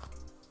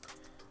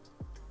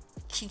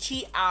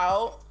Chi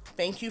out.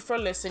 Thank you for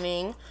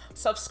listening.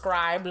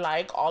 Subscribe,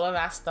 like, all of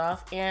that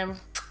stuff. And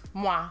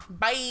mwah.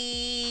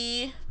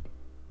 Bye.